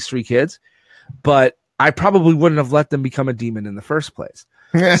one of these three kids, but I probably wouldn't have let them become a demon in the first place.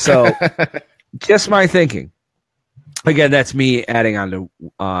 So, just my thinking. Again, that's me adding on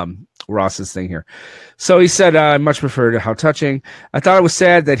to Ross's thing here. So he said, I much preferred how touching. I thought it was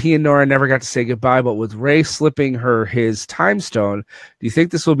sad that he and Nora never got to say goodbye, but with Ray slipping her his time stone, do you think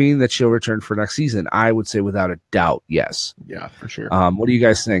this will mean that she'll return for next season? I would say without a doubt, yes. Yeah, for sure. What do you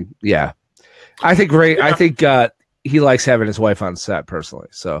guys think? Yeah. I think Ray, I think he likes having his wife on set personally.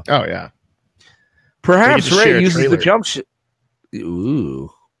 So, oh, yeah. Perhaps Ray uses the jump ship.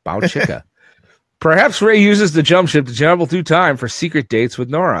 Ooh, bow chicka. Perhaps Ray uses the jump ship to travel through time for secret dates with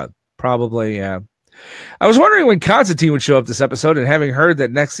Nora. Probably, yeah. I was wondering when Constantine would show up this episode, and having heard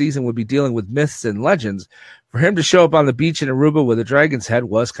that next season would be dealing with myths and legends, for him to show up on the beach in Aruba with a dragon's head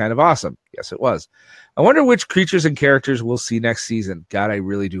was kind of awesome. Yes, it was. I wonder which creatures and characters we'll see next season. God, I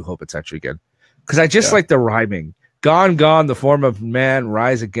really do hope it's Etrigan. Because I just like the rhyming. Gone, gone, the form of man,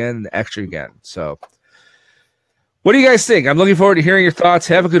 rise again, extra again. So, what do you guys think? I'm looking forward to hearing your thoughts.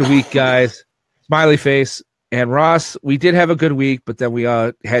 Have a good week, guys. Smiley face. And Ross, we did have a good week, but then we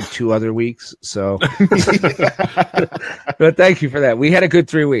had 2 other weeks. So, but thank you for that. We had a good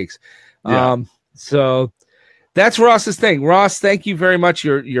 3 weeks. Yeah. So that's Ross's thing. Ross, thank you very much.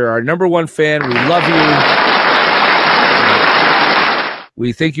 You're our number one fan. We love you.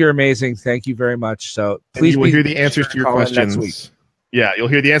 We think you're amazing. Thank you very much. So please, you will hear the answers to your questions. Yeah, you'll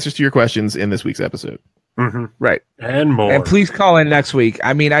hear the answers to your questions in this week's episode. Mm-hmm. Right. And more. And please call in next week.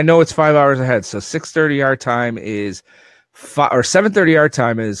 I mean, I know it's 5 hours ahead, so 6:30 our time is 7:30 our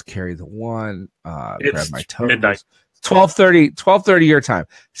time is carry the one. It's grab my toes. midnight. 12:30 your time.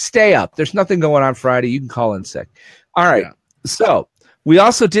 Stay up. There's nothing going on Friday. You can call in sick. All right. Yeah. So we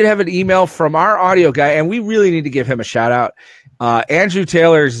also did have an email from our audio guy, and we really need to give him a shout out. Andrew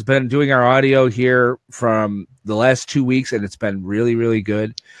Taylor has been doing our audio here from the last 2 weeks, and it's been really, really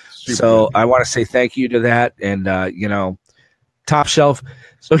good. So I want to say thank you to that and, top shelf.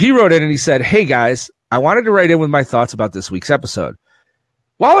 So he wrote in and he said, hey, guys, I wanted to write in with my thoughts about this week's episode.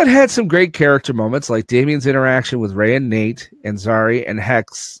 While it had some great character moments like Damian's interaction with Ray and Nate and Zari and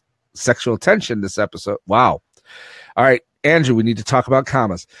Hex sexual tension this episode. Wow. All right, Andrew, we need to talk about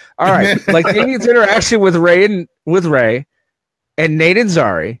commas. All right. Like Damian's interaction with Ray and Nate and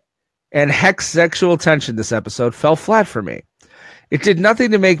Zari and Hex sexual tension this episode fell flat for me. It did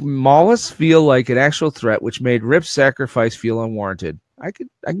nothing to make Maulus feel like an actual threat, which made Rip's sacrifice feel unwarranted. I can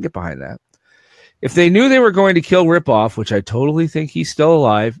get behind that. If they knew they were going to kill Rip off, which I totally think he's still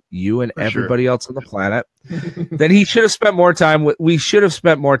alive, you and everybody else on the planet, then we should have spent more time with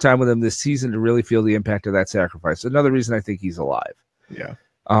him this season to really feel the impact of that sacrifice. Another reason I think he's alive. Yeah.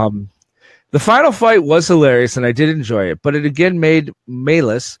 The final fight was hilarious, and I did enjoy it, but it again made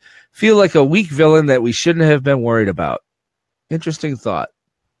Malus feel like a weak villain that we shouldn't have been worried about. Interesting thought.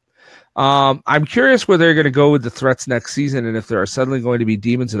 I'm curious where they're going to go with the threats next season and if there are suddenly going to be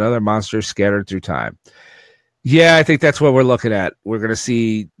demons and other monsters scattered through time. Yeah, I think that's what we're looking at. We're going to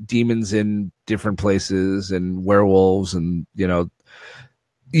see demons in different places and werewolves and,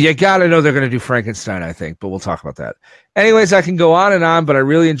 you got to know they're going to do Frankenstein, I think, but we'll talk about that. Anyways, I can go on and on, but I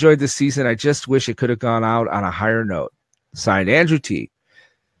really enjoyed this season. I just wish it could have gone out on a higher note. Signed, Andrew T.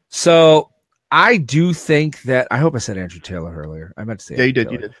 So I do think that I hope I said Andrew Taylor earlier. I meant to say you did.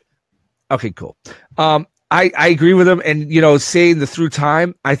 Taylor. You did. Okay, cool. I agree with him, and saying the through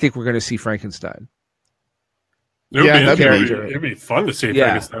time, I think we're going to see Frankenstein. It'd be fun to see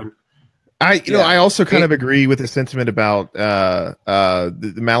Frankenstein. I also kind of agree with the sentiment about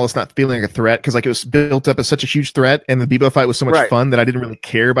the Malice not feeling like a threat because it was built up as such a huge threat, and the Bebo fight was so much fun that I didn't really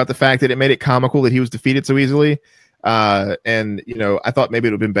care about the fact that it made it comical that he was defeated so easily. And I thought maybe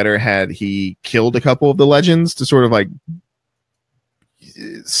it would have been better had he killed a couple of the legends to sort of like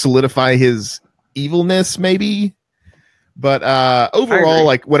solidify his evilness, maybe. But overall,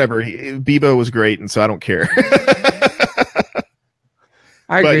 like whatever, Bebo was great, and so I don't care.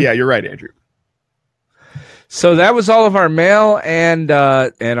 But yeah, you're right, Andrew. So that was all of our mail and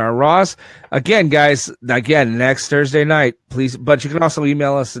our Raws. Again, guys, next Thursday night, please. But you can also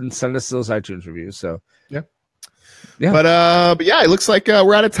email us and send us those iTunes reviews. So yeah. But yeah, it looks like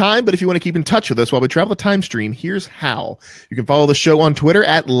we're out of time. But if you want to keep in touch with us while we travel the time stream, here's how. You can follow the show on Twitter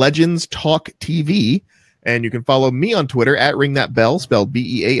at Legends Talk TV, and you can follow me on Twitter at Ring That Bell, spelled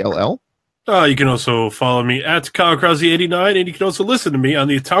BEALL. You can also follow me at Kyle Krause89, and you can also listen to me on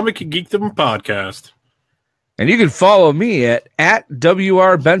the Atomic Geekdom podcast. And you can follow me at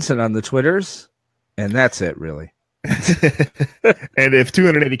WR Benson on the Twitters. And that's it, really. And if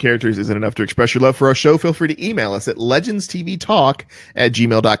 280 characters isn't enough to express your love for our show, feel free to email us at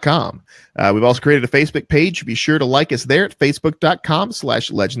legendstvtalk@gmail.com. We've also created a Facebook page. Be sure to like us there at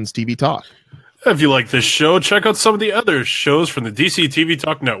facebook.com/legendstvtalk. If you like this show, check out some of the other shows from the DC TV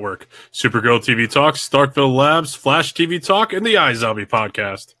Talk Network. Supergirl TV Talk, Starkville Labs, Flash TV Talk, and the iZombie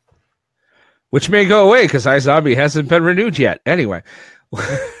podcast. Which may go away because iZombie hasn't been renewed yet. Anyway,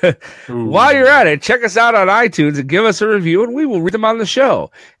 while you're at it, check us out on iTunes and give us a review, and we will read them on the show.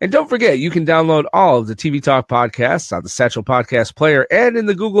 And don't forget, you can download all of the TV Talk podcasts on the Satchel Podcast Player and in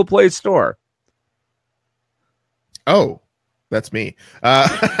the Google Play Store. Oh, that's me.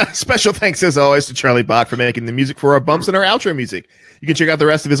 Special thanks, as always, to Charlie Bach for making the music for our bumps and our outro music. You can check out the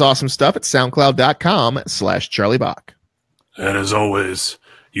rest of his awesome stuff at soundcloud.com/CharlieBach. And as always,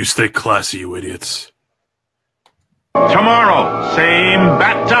 you stay classy, you idiots. Tomorrow, same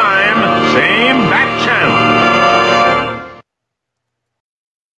bat time, same bat channel.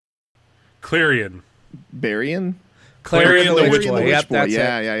 Clarion. Clarion the Witch Boy. Yep, that's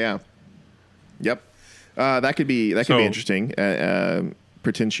yeah. Yep. That could be interesting.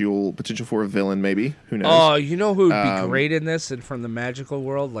 Potential for a villain, maybe. Who knows? Oh, you know who would be great in this and from the magical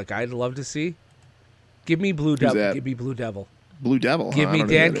world? Like I'd love to see. Give me Blue Devil. that? Give me Blue Devil. Blue Devil. Give me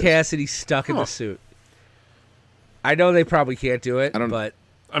Dan Cassidy stuck in the suit. I know they probably can't do it, but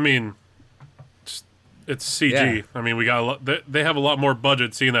I mean, it's CG. Yeah. I mean, we got a lot. They have a lot more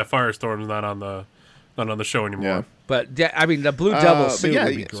budget seeing that Firestorm's not on the show anymore. Yeah. But I mean, the Blue Devil suit yeah,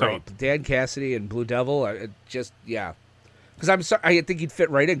 would be great. so- Dan Cassidy and Blue Devil, because I'm sorry, I think he'd fit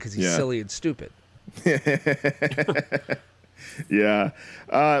right in because he's silly and stupid. Yeah.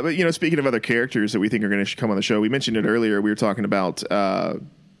 But, speaking of other characters that we think are going to come on the show, we mentioned it earlier. We were talking about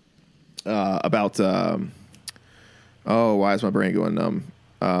why is my brain going numb?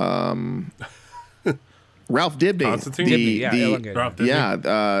 Ralph Dibny. Constantine? Elongated.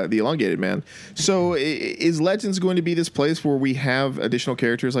 The elongated man. So is Legends going to be this place where we have additional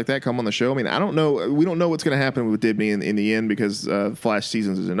characters like that come on the show? I mean, I don't know. We don't know what's going to happen with Dibny in the end because Flash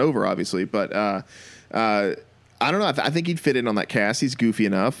seasons isn't over, obviously. But I don't know. I think he'd fit in on that cast. He's goofy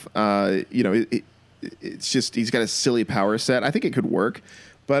enough. It's just he's got a silly power set. I think it could work.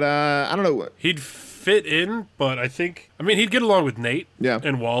 But I don't know. He'd fit in, but he'd get along with Nate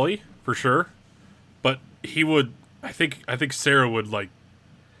and Wally for sure. But he would. I think Sarah would like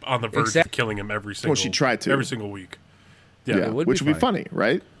on the verge of killing him every single. Well, she tried to every single week. Yeah, which would be funny,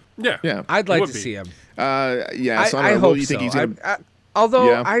 right? Yeah. I'd like to see him. So I hope so.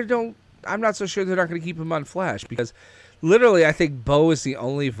 I'm not so sure they're not going to keep him on Flash because literally I think Bo is the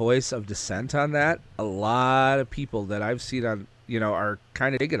only voice of dissent on that. A lot of people that I've seen on, are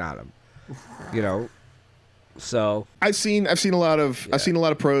kind of digging on him, So I've seen a lot of I've seen a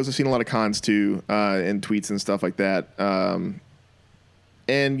lot of pros. I've seen a lot of cons too, and tweets and stuff like that.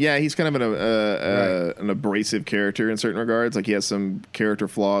 And yeah, he's kind of an abrasive character in certain regards. Like he has some character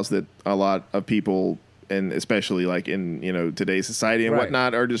flaws that a lot of people, and especially like in today's society and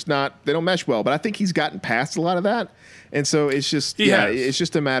whatnot, are just not. They don't mesh well. But I think he's gotten past a lot of that, and so it's just it's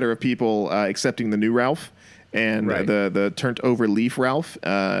just a matter of people accepting the new Ralph and the turned over leaf Ralph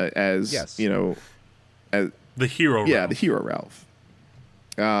as as the hero. Yeah, Ralph. the hero Ralph.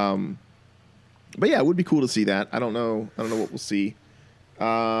 But yeah, it would be cool to see that. I don't know what we'll see.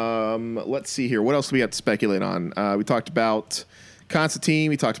 Let's see here. What else do we have to speculate on? We talked about Constantine.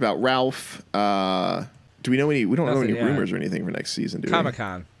 We talked about Ralph. Do we know any? We don't know any rumors or anything for next season, do we?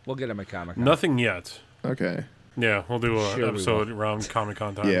 Comic-Con. We'll get him at Comic-Con. Nothing yet. Okay. Yeah, we'll do an episode around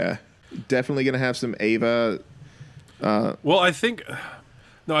Comic-Con time. Yeah. Definitely going to have some Ava. Well, I think...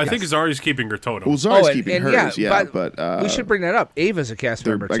 No, I think Zari's keeping her totem. Well, Zari's keeping hers, but we should bring that up. Ava's a cast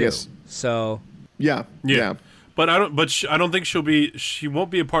member, too. I guess. So... Yeah. But I don't think she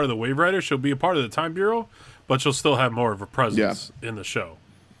won't be a part of the Wave Rider. She'll be a part of the Time Bureau. but she'll still have more of a presence in the show.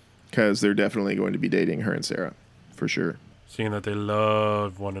 Because they're definitely going to be dating her and Sarah, for sure. Seeing that they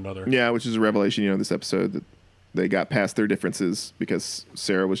love one another. Yeah, which is a revelation, this episode, that they got past their differences because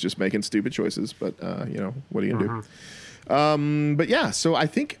Sarah was just making stupid choices. But, what are you going to do? But yeah, so I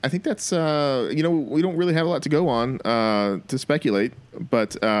think that's, we don't really have a lot to go on to speculate.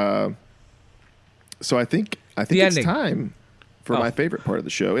 But so I think it's ending. time for my favorite part of the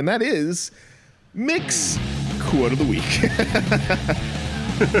show. And that is Mick's Quote of the Week.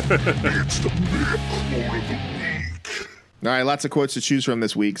 It's the Mick Quote of the Week. All right, lots of quotes to choose from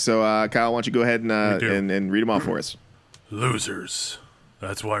this week. So, Kyle, why don't you go ahead and read them off for us? Losers.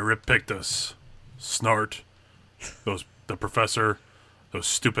 That's why Rip picked us. Snart. The professor. Those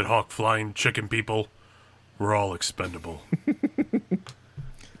stupid hawk flying chicken people. We're all expendable.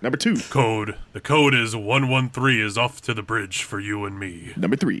 Number 2. Code. The code is 113 is off to the bridge for you and me.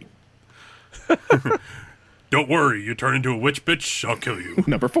 Number 3. Don't worry, you turn into a witch bitch, I'll kill you.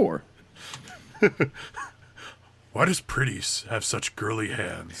 Number 4. Why does Pretty have such girly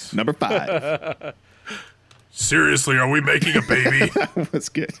hands? Number 5. Seriously, are we making a baby? That's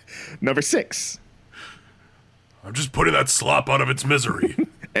good. Number 6. I'm just putting that slop out of its misery.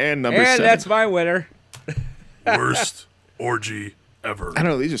 And number 7. And that's my winner. Worst orgy ever. I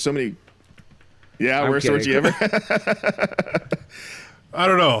don't know. These are so many. Yeah, I'm worst kidding. orgy ever. I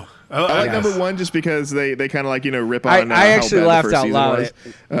don't know. I like Yes. number 1 just because they kind of like, rip on I how actually bad laughed the first out season loud was.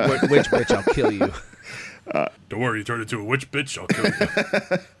 at which bitch I'll kill you. Don't worry, you turn into a witch bitch, I'll kill you.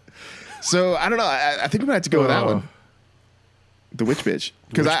 So, I don't know. I think I'm going to have to go with that one. The witch bitch.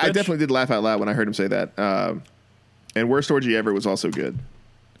 Because Witch I bitch? definitely did laugh out loud when I heard him say that. And worst orgy ever was also good.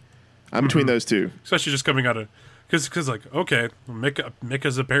 I'm between those two. Especially just coming out of... Because okay, Mick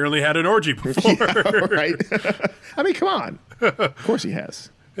has apparently had an orgy before. Right? I mean, come on. Of course he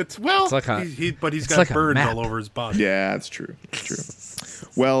has. It's like a- but he's it's got like a burns map. all over his body. Yeah, that's true. That's true.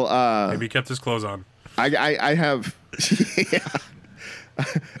 Well, Maybe he kept his clothes on. I have...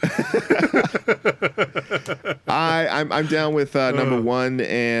 I'm down with number 1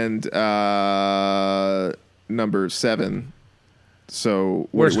 and number 7. So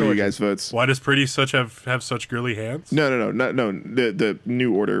what Worst are you orgy. guys' votes? Why does Pretty have such girly hands? No. The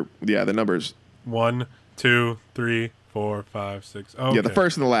new order. Yeah, the numbers. 1, 2, 3, 4, 5, 6. Oh, Yeah, the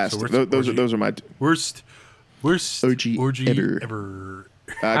first and the last. So Those are my. worst Orgy ever. ever.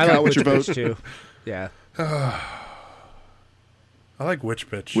 I Kyle, like what's witch your vote? bitch too. Yeah. I like witch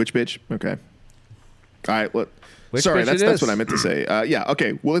bitch. Witch bitch. Okay. All right. Well, Witch sorry, bitch that's it that's is. what I meant to say. Yeah.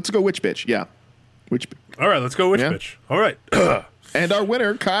 Okay. Well, let's go witch bitch. Yeah. Witch. All right, let's go witch Yeah. bitch. All right. And our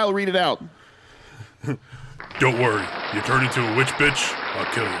winner, Kyle, read it out. Don't worry, you turn into a witch bitch,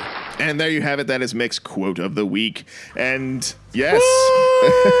 I'll kill you. And there you have it. That is Mick's quote of the week. And yes,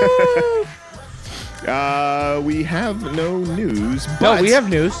 we have no news. But No, we have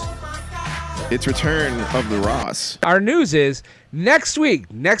news. It's Return of the Ross. Our news is next week,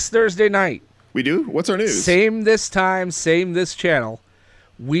 next Thursday night, We do? What's our news? same this time, same this channel,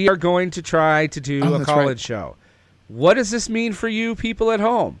 we are going to try to do Oh, a that's call-in right. show. What does this mean for you people at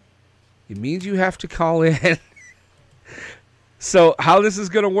home? It means you have to call in. So how this is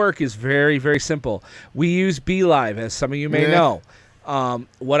going to work is very, very simple. We use BeLive, as some of you may Yeah. know.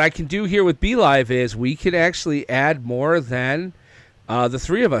 What I can do here with BeLive is we can actually add more than the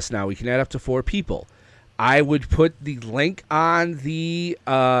 3 of us now. We can add up to 4 people. I would put the link on the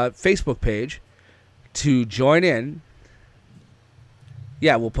Facebook page to join in.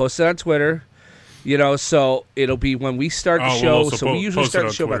 Yeah, we'll post it on Twitter. So it'll be when we start the Oh, we'll show. also So we usually post it start the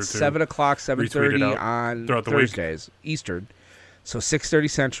on show about Twitter, too. 7 o'clock, Retweet it 7:30 out on throughout the week. Thursdays, Eastern. So 6:30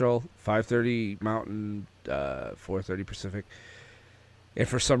 Central, 5:30 Mountain, 4:30 Pacific. And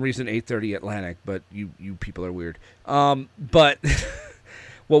for some reason, 8:30 Atlantic, but you people are weird. But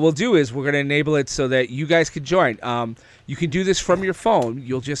what we'll do is we're going to enable it so that you guys can join. You can do this from your phone.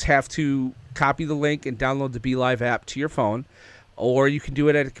 You'll just have to copy the link and download the BeLive app to your phone. Or you can do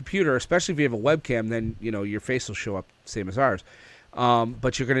it at a computer, especially if you have a webcam, then, your face will show up same as ours.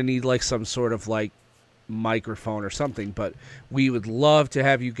 But you're going to need, some sort of, microphone or something. But we would love to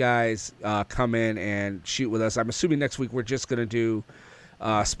have you guys come in and shoot with us. I'm assuming next week we're just going to do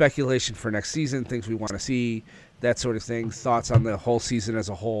speculation for next season, things we want to see, that sort of thing, thoughts on the whole season as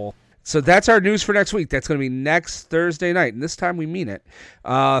a whole. So that's our news for next week. That's going to be next Thursday night, and this time we mean it,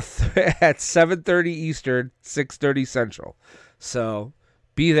 at 7:30 Eastern, 6:30 Central. So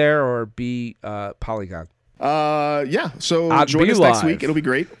be there or be Polygon. Yeah. So I'll join be us next live. week. It'll be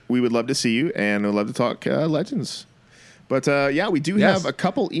great. We would love to see you, and we'd love to talk Legends. But yeah, we do Yes. have a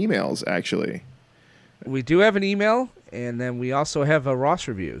couple emails actually. We do have an email, and then we also have a Ross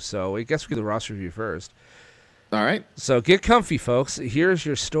review. So I guess we do the Ross review first. All right. So get comfy, folks. Here's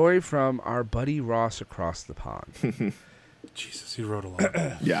your story from our buddy Ross across the pond. Jesus, he wrote a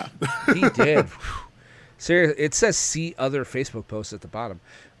lot. Yeah. He did. Seriously, it says see other Facebook posts at the bottom.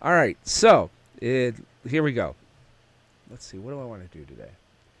 All right, so here we go. Let's see. What do I want to do today?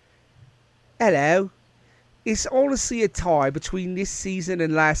 Hello. It's honestly a tie between this season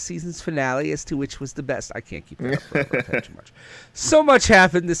and last season's finale as to which was the best. I can't keep that up forever. I've had too much. So much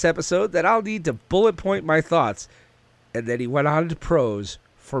happened this episode that I'll need to bullet point my thoughts. And then he went on to prose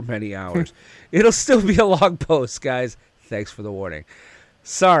for many hours. It'll still be a long post, guys. Thanks for the warning.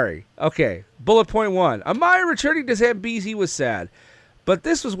 Sorry. Okay, bullet point 1. Amaya returning to Zambezi was sad, but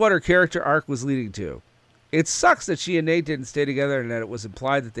this was what her character arc was leading to. It sucks that she and Nate didn't stay together and that it was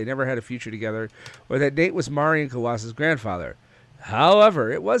implied that they never had a future together or that Nate was Mari and Kawasa's grandfather.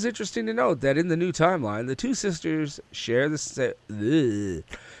 However, it was interesting to note that in the new timeline, the two sisters share the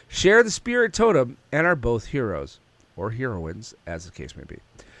spirit totem and are both heroes, or heroines, as the case may be.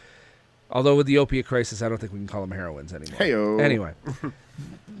 Although with the opiate crisis, I don't think we can call them heroines anymore. Hey-o. Anyway.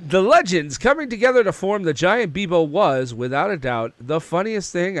 The Legends coming together to form the Giant Bebo was, without a doubt, the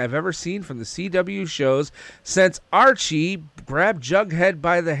funniest thing I've ever seen from the CW shows since Archie grabbed Jughead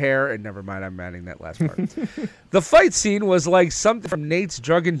by the hair, and never mind, I'm adding that last part. The fight scene was like something from Nate's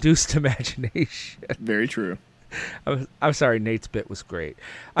drug-induced imagination. Very true. I'm sorry, Nate's bit was great.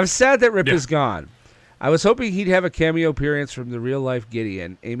 I'm sad that Rip is gone. I was hoping he'd have a cameo appearance from the real-life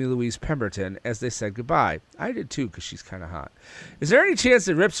Gideon, Amy Louise Pemberton, as they said goodbye. I did too, because she's kind of hot. Is there any chance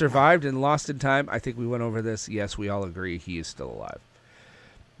that Rip survived and lost in time? I think we went over this. Yes, we all agree he is still alive.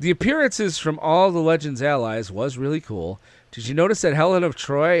 The appearances from all the Legends allies was really cool. Did you notice that Helen of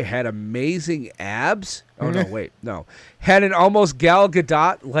Troy had amazing abs? Oh, no, wait, no. Had an almost Gal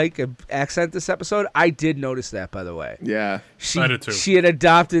Gadot-like accent this episode? I did notice that, by the way. Yeah. I did too. She had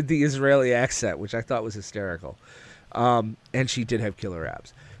adopted the Israeli accent, which I thought was hysterical. And she did have killer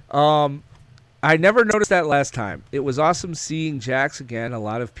abs. I never noticed that last time. It was awesome seeing Jax again. A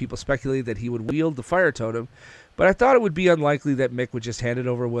lot of people speculated that he would wield the fire totem, but I thought it would be unlikely that Mick would just hand it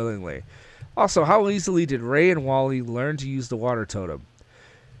over willingly. Also, how easily did Ray and Wally learn to use the water totem?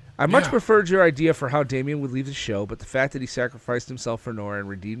 I much preferred your idea for how Damien would leave the show, but the fact that he sacrificed himself for Nora and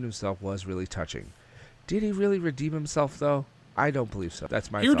redeemed himself was really touching. Did he really redeem himself, though? I don't believe so. That's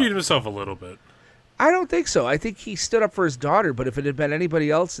my thought. He redeemed himself a little bit. I don't think so. I think he stood up for his daughter, but if it had been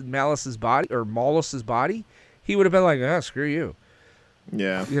anybody else in Malice's body, or Maulos's body, he would have been like, screw you.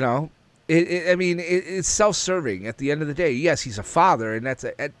 Yeah. You know? It's self-serving at the end of the day. Yes, he's a father, and that's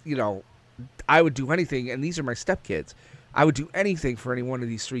I would do anything, and these are my stepkids. I would do anything for any one of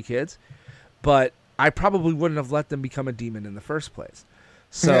these three kids, but I probably wouldn't have let them become a demon in the first place.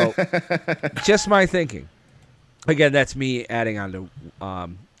 So, just my thinking. Again, that's me adding on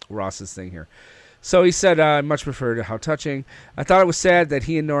to Ross's thing here. So he said, I much preferred how touching. I thought it was sad that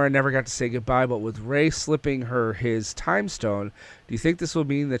he and Nora never got to say goodbye, but with Ray slipping her his time stone, do you think this will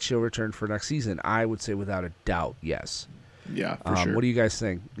mean that she'll return for next season? I would say without a doubt, yes. Yeah, for sure. What do you guys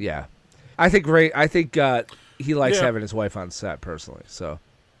think? Yeah. I think he likes having his wife on set personally. So,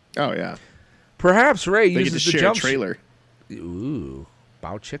 oh yeah, perhaps Ray they uses get to the share jump a trailer. Ooh,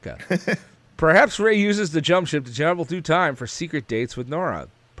 bow chicka. Perhaps Ray uses the jump ship to travel through time for secret dates with Nora.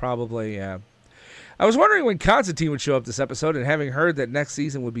 Probably, yeah. I was wondering when Constantine would show up this episode, and having heard that next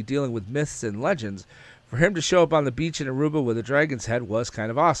season would be dealing with myths and legends, for him to show up on the beach in Aruba with a dragon's head was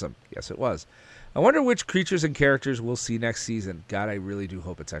kind of awesome. Yes, it was. I wonder which creatures and characters we'll see next season. God, I really do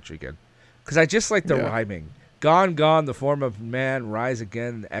hope it's Etrigan. Because I just like the rhyming. Gone, gone, the form of man, rise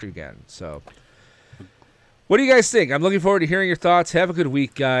again, Etrigan. So, what do you guys think? I'm looking forward to hearing your thoughts. Have a good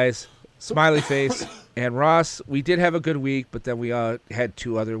week, guys. Smiley face. And Ross, we did have a good week, but then we had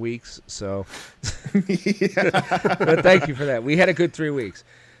 2 other weeks. So, but thank you for that. We had a good 3 weeks.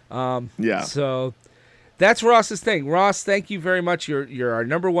 So, that's Ross's thing. Ross, thank you very much. You're our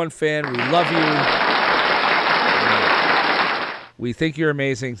number 1 fan. We love you. We think you're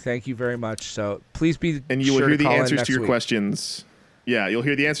amazing. Thank you very much. So please be and you will sure hear to the call answers in to your next week. questions. Yeah, you'll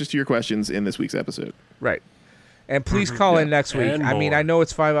hear the answers to your questions in this week's episode. Right. And please call in next week. And I mean, more. I know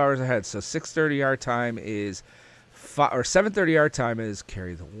it's 5 hours ahead, so 6:30 our time is, or 7:30 our time is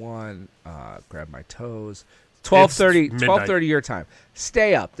carry the one, grab my toes. 12:30 your time.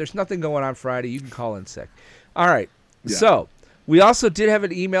 Stay up. There's nothing going on Friday. You can call in sick. All right. Yeah. So we also did have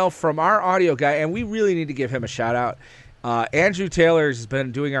an email from our audio guy, and we really need to give him a shout out. Andrew Taylor has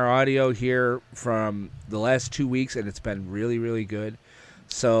been doing our audio here from the last 2 weeks, and it's been really, really good.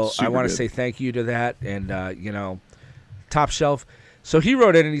 So I want to say thank you to that, and, top shelf. So he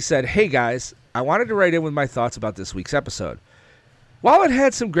wrote in and he said, hey, guys, I wanted to write in with my thoughts about this week's episode. While it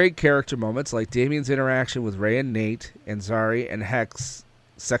had some great character moments, like Damien's interaction with Ray and Nate, and Zari and Hex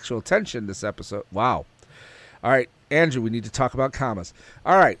sexual tension this episode. Wow. All right, Andrew, we need to talk about commas.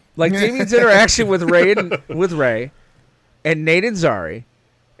 All right, like Damien's interaction with Ray and Nate and Zari,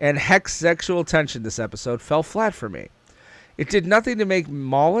 and Hex sexual tension this episode fell flat for me. It did nothing to make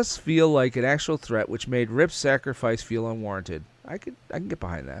Maulus feel like an actual threat, which made Rip's sacrifice feel unwarranted. I can get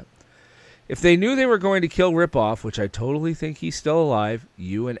behind that. If they knew they were going to kill Rip off, which I totally think he's still alive,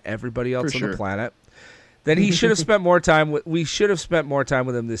 you and everybody else on the planet, then he should have spent more time with. We should have spent more time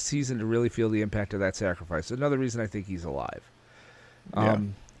with him this season to really feel the impact of that sacrifice. Another reason I think he's alive.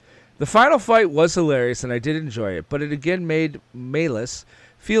 The final fight was hilarious, and I did enjoy it, but it again made Maelus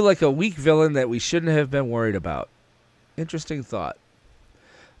feel like a weak villain that we shouldn't have been worried about. Interesting thought.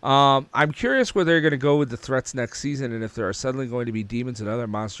 I'm curious where they're going to go with the threats next season, and if there are suddenly going to be demons and other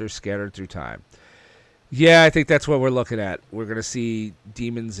monsters scattered through time. Yeah, I think that's what we're looking at. We're going to see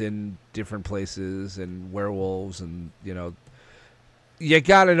demons in different places and werewolves, and, you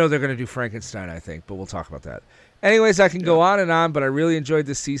got to know they're going to do Frankenstein, I think, but we'll talk about that. Anyways, I can go on and on, but I really enjoyed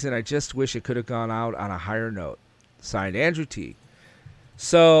this season. I just wish it could have gone out on a higher note. Signed, Andrew T.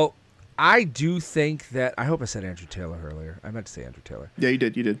 So I do think that, I hope I said Andrew Taylor earlier. I meant to say Andrew Taylor. Yeah, you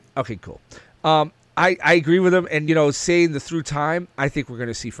did. Okay, cool. I agree with him, and saying the through time, I think we're going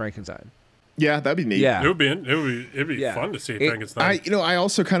to see Frankenstein. Yeah, that'd be neat. Yeah. It'd be fun to see Frankenstein. I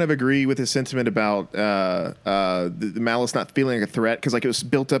also kind of agree with his sentiment about the Malice not feeling like a threat, because it was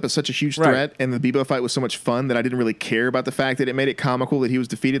built up as such a huge threat, and the Bebo fight was so much fun that I didn't really care about the fact that it made it comical that he was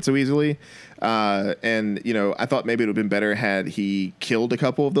defeated so easily. And I thought maybe it would have been better had he killed a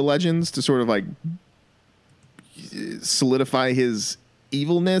couple of the legends to sort of solidify his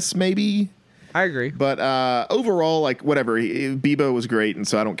evilness, maybe. I agree. But overall, whatever. Bebo was great, and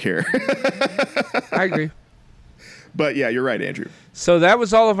so I don't care. I agree. But yeah, you're right, Andrew. So that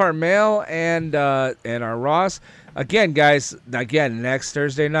was all of our mail and our Raws. Again, guys, next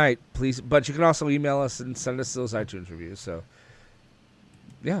Thursday night, please. But you can also email us and send us those iTunes reviews. So,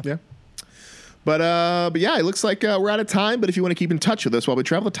 yeah. But yeah, it looks like we're out of time. But if you want to keep in touch with us while we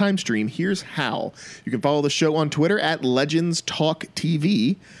travel the time stream, here's how. You can follow the show on Twitter at Legends Talk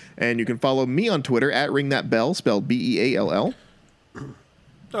TV. And you can follow me on Twitter at Ring That Bell, spelled Beall.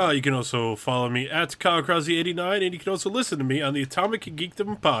 You can also follow me at Kyle Krause89, and you can also listen to me on the Atomic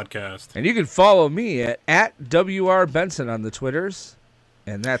Geekdom podcast. And you can follow me at WR Benson on the Twitters.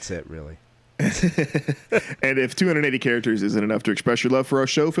 And that's it, really. And if 280 characters isn't enough to express your love for our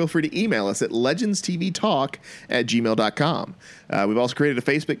show, feel free to email us at legendstvtalk@gmail.com. We've also created a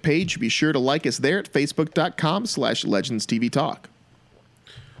Facebook page. Be sure to like us there at facebook.com/legendstvtalk.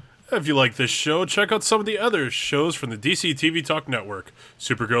 If you like this show, check out some of the other shows from the DC TV Talk Network.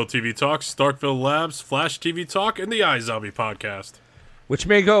 Supergirl TV Talk, Starkville Labs, Flash TV Talk, and the iZombie podcast. Which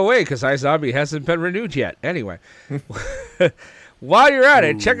may go away because iZombie hasn't been renewed yet. Anyway, while you're at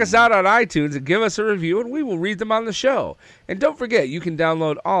it, check us out on iTunes and give us a review, and we will read them on the show. And don't forget, you can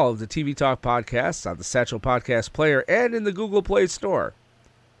download all of the TV Talk podcasts on the Satchel Podcast Player and in the Google Play Store.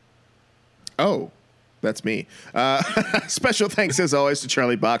 Oh. That's me. Special thanks, as always, to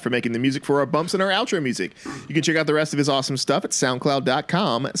Charlie Bach for making the music for our bumps and our outro music. You can check out the rest of his awesome stuff at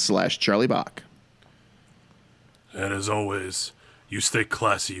soundcloud.com/CharlieBach. And as always, you stay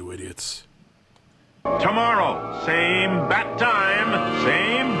classy, you idiots. Tomorrow, same bat time,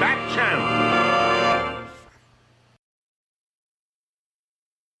 same bat channel.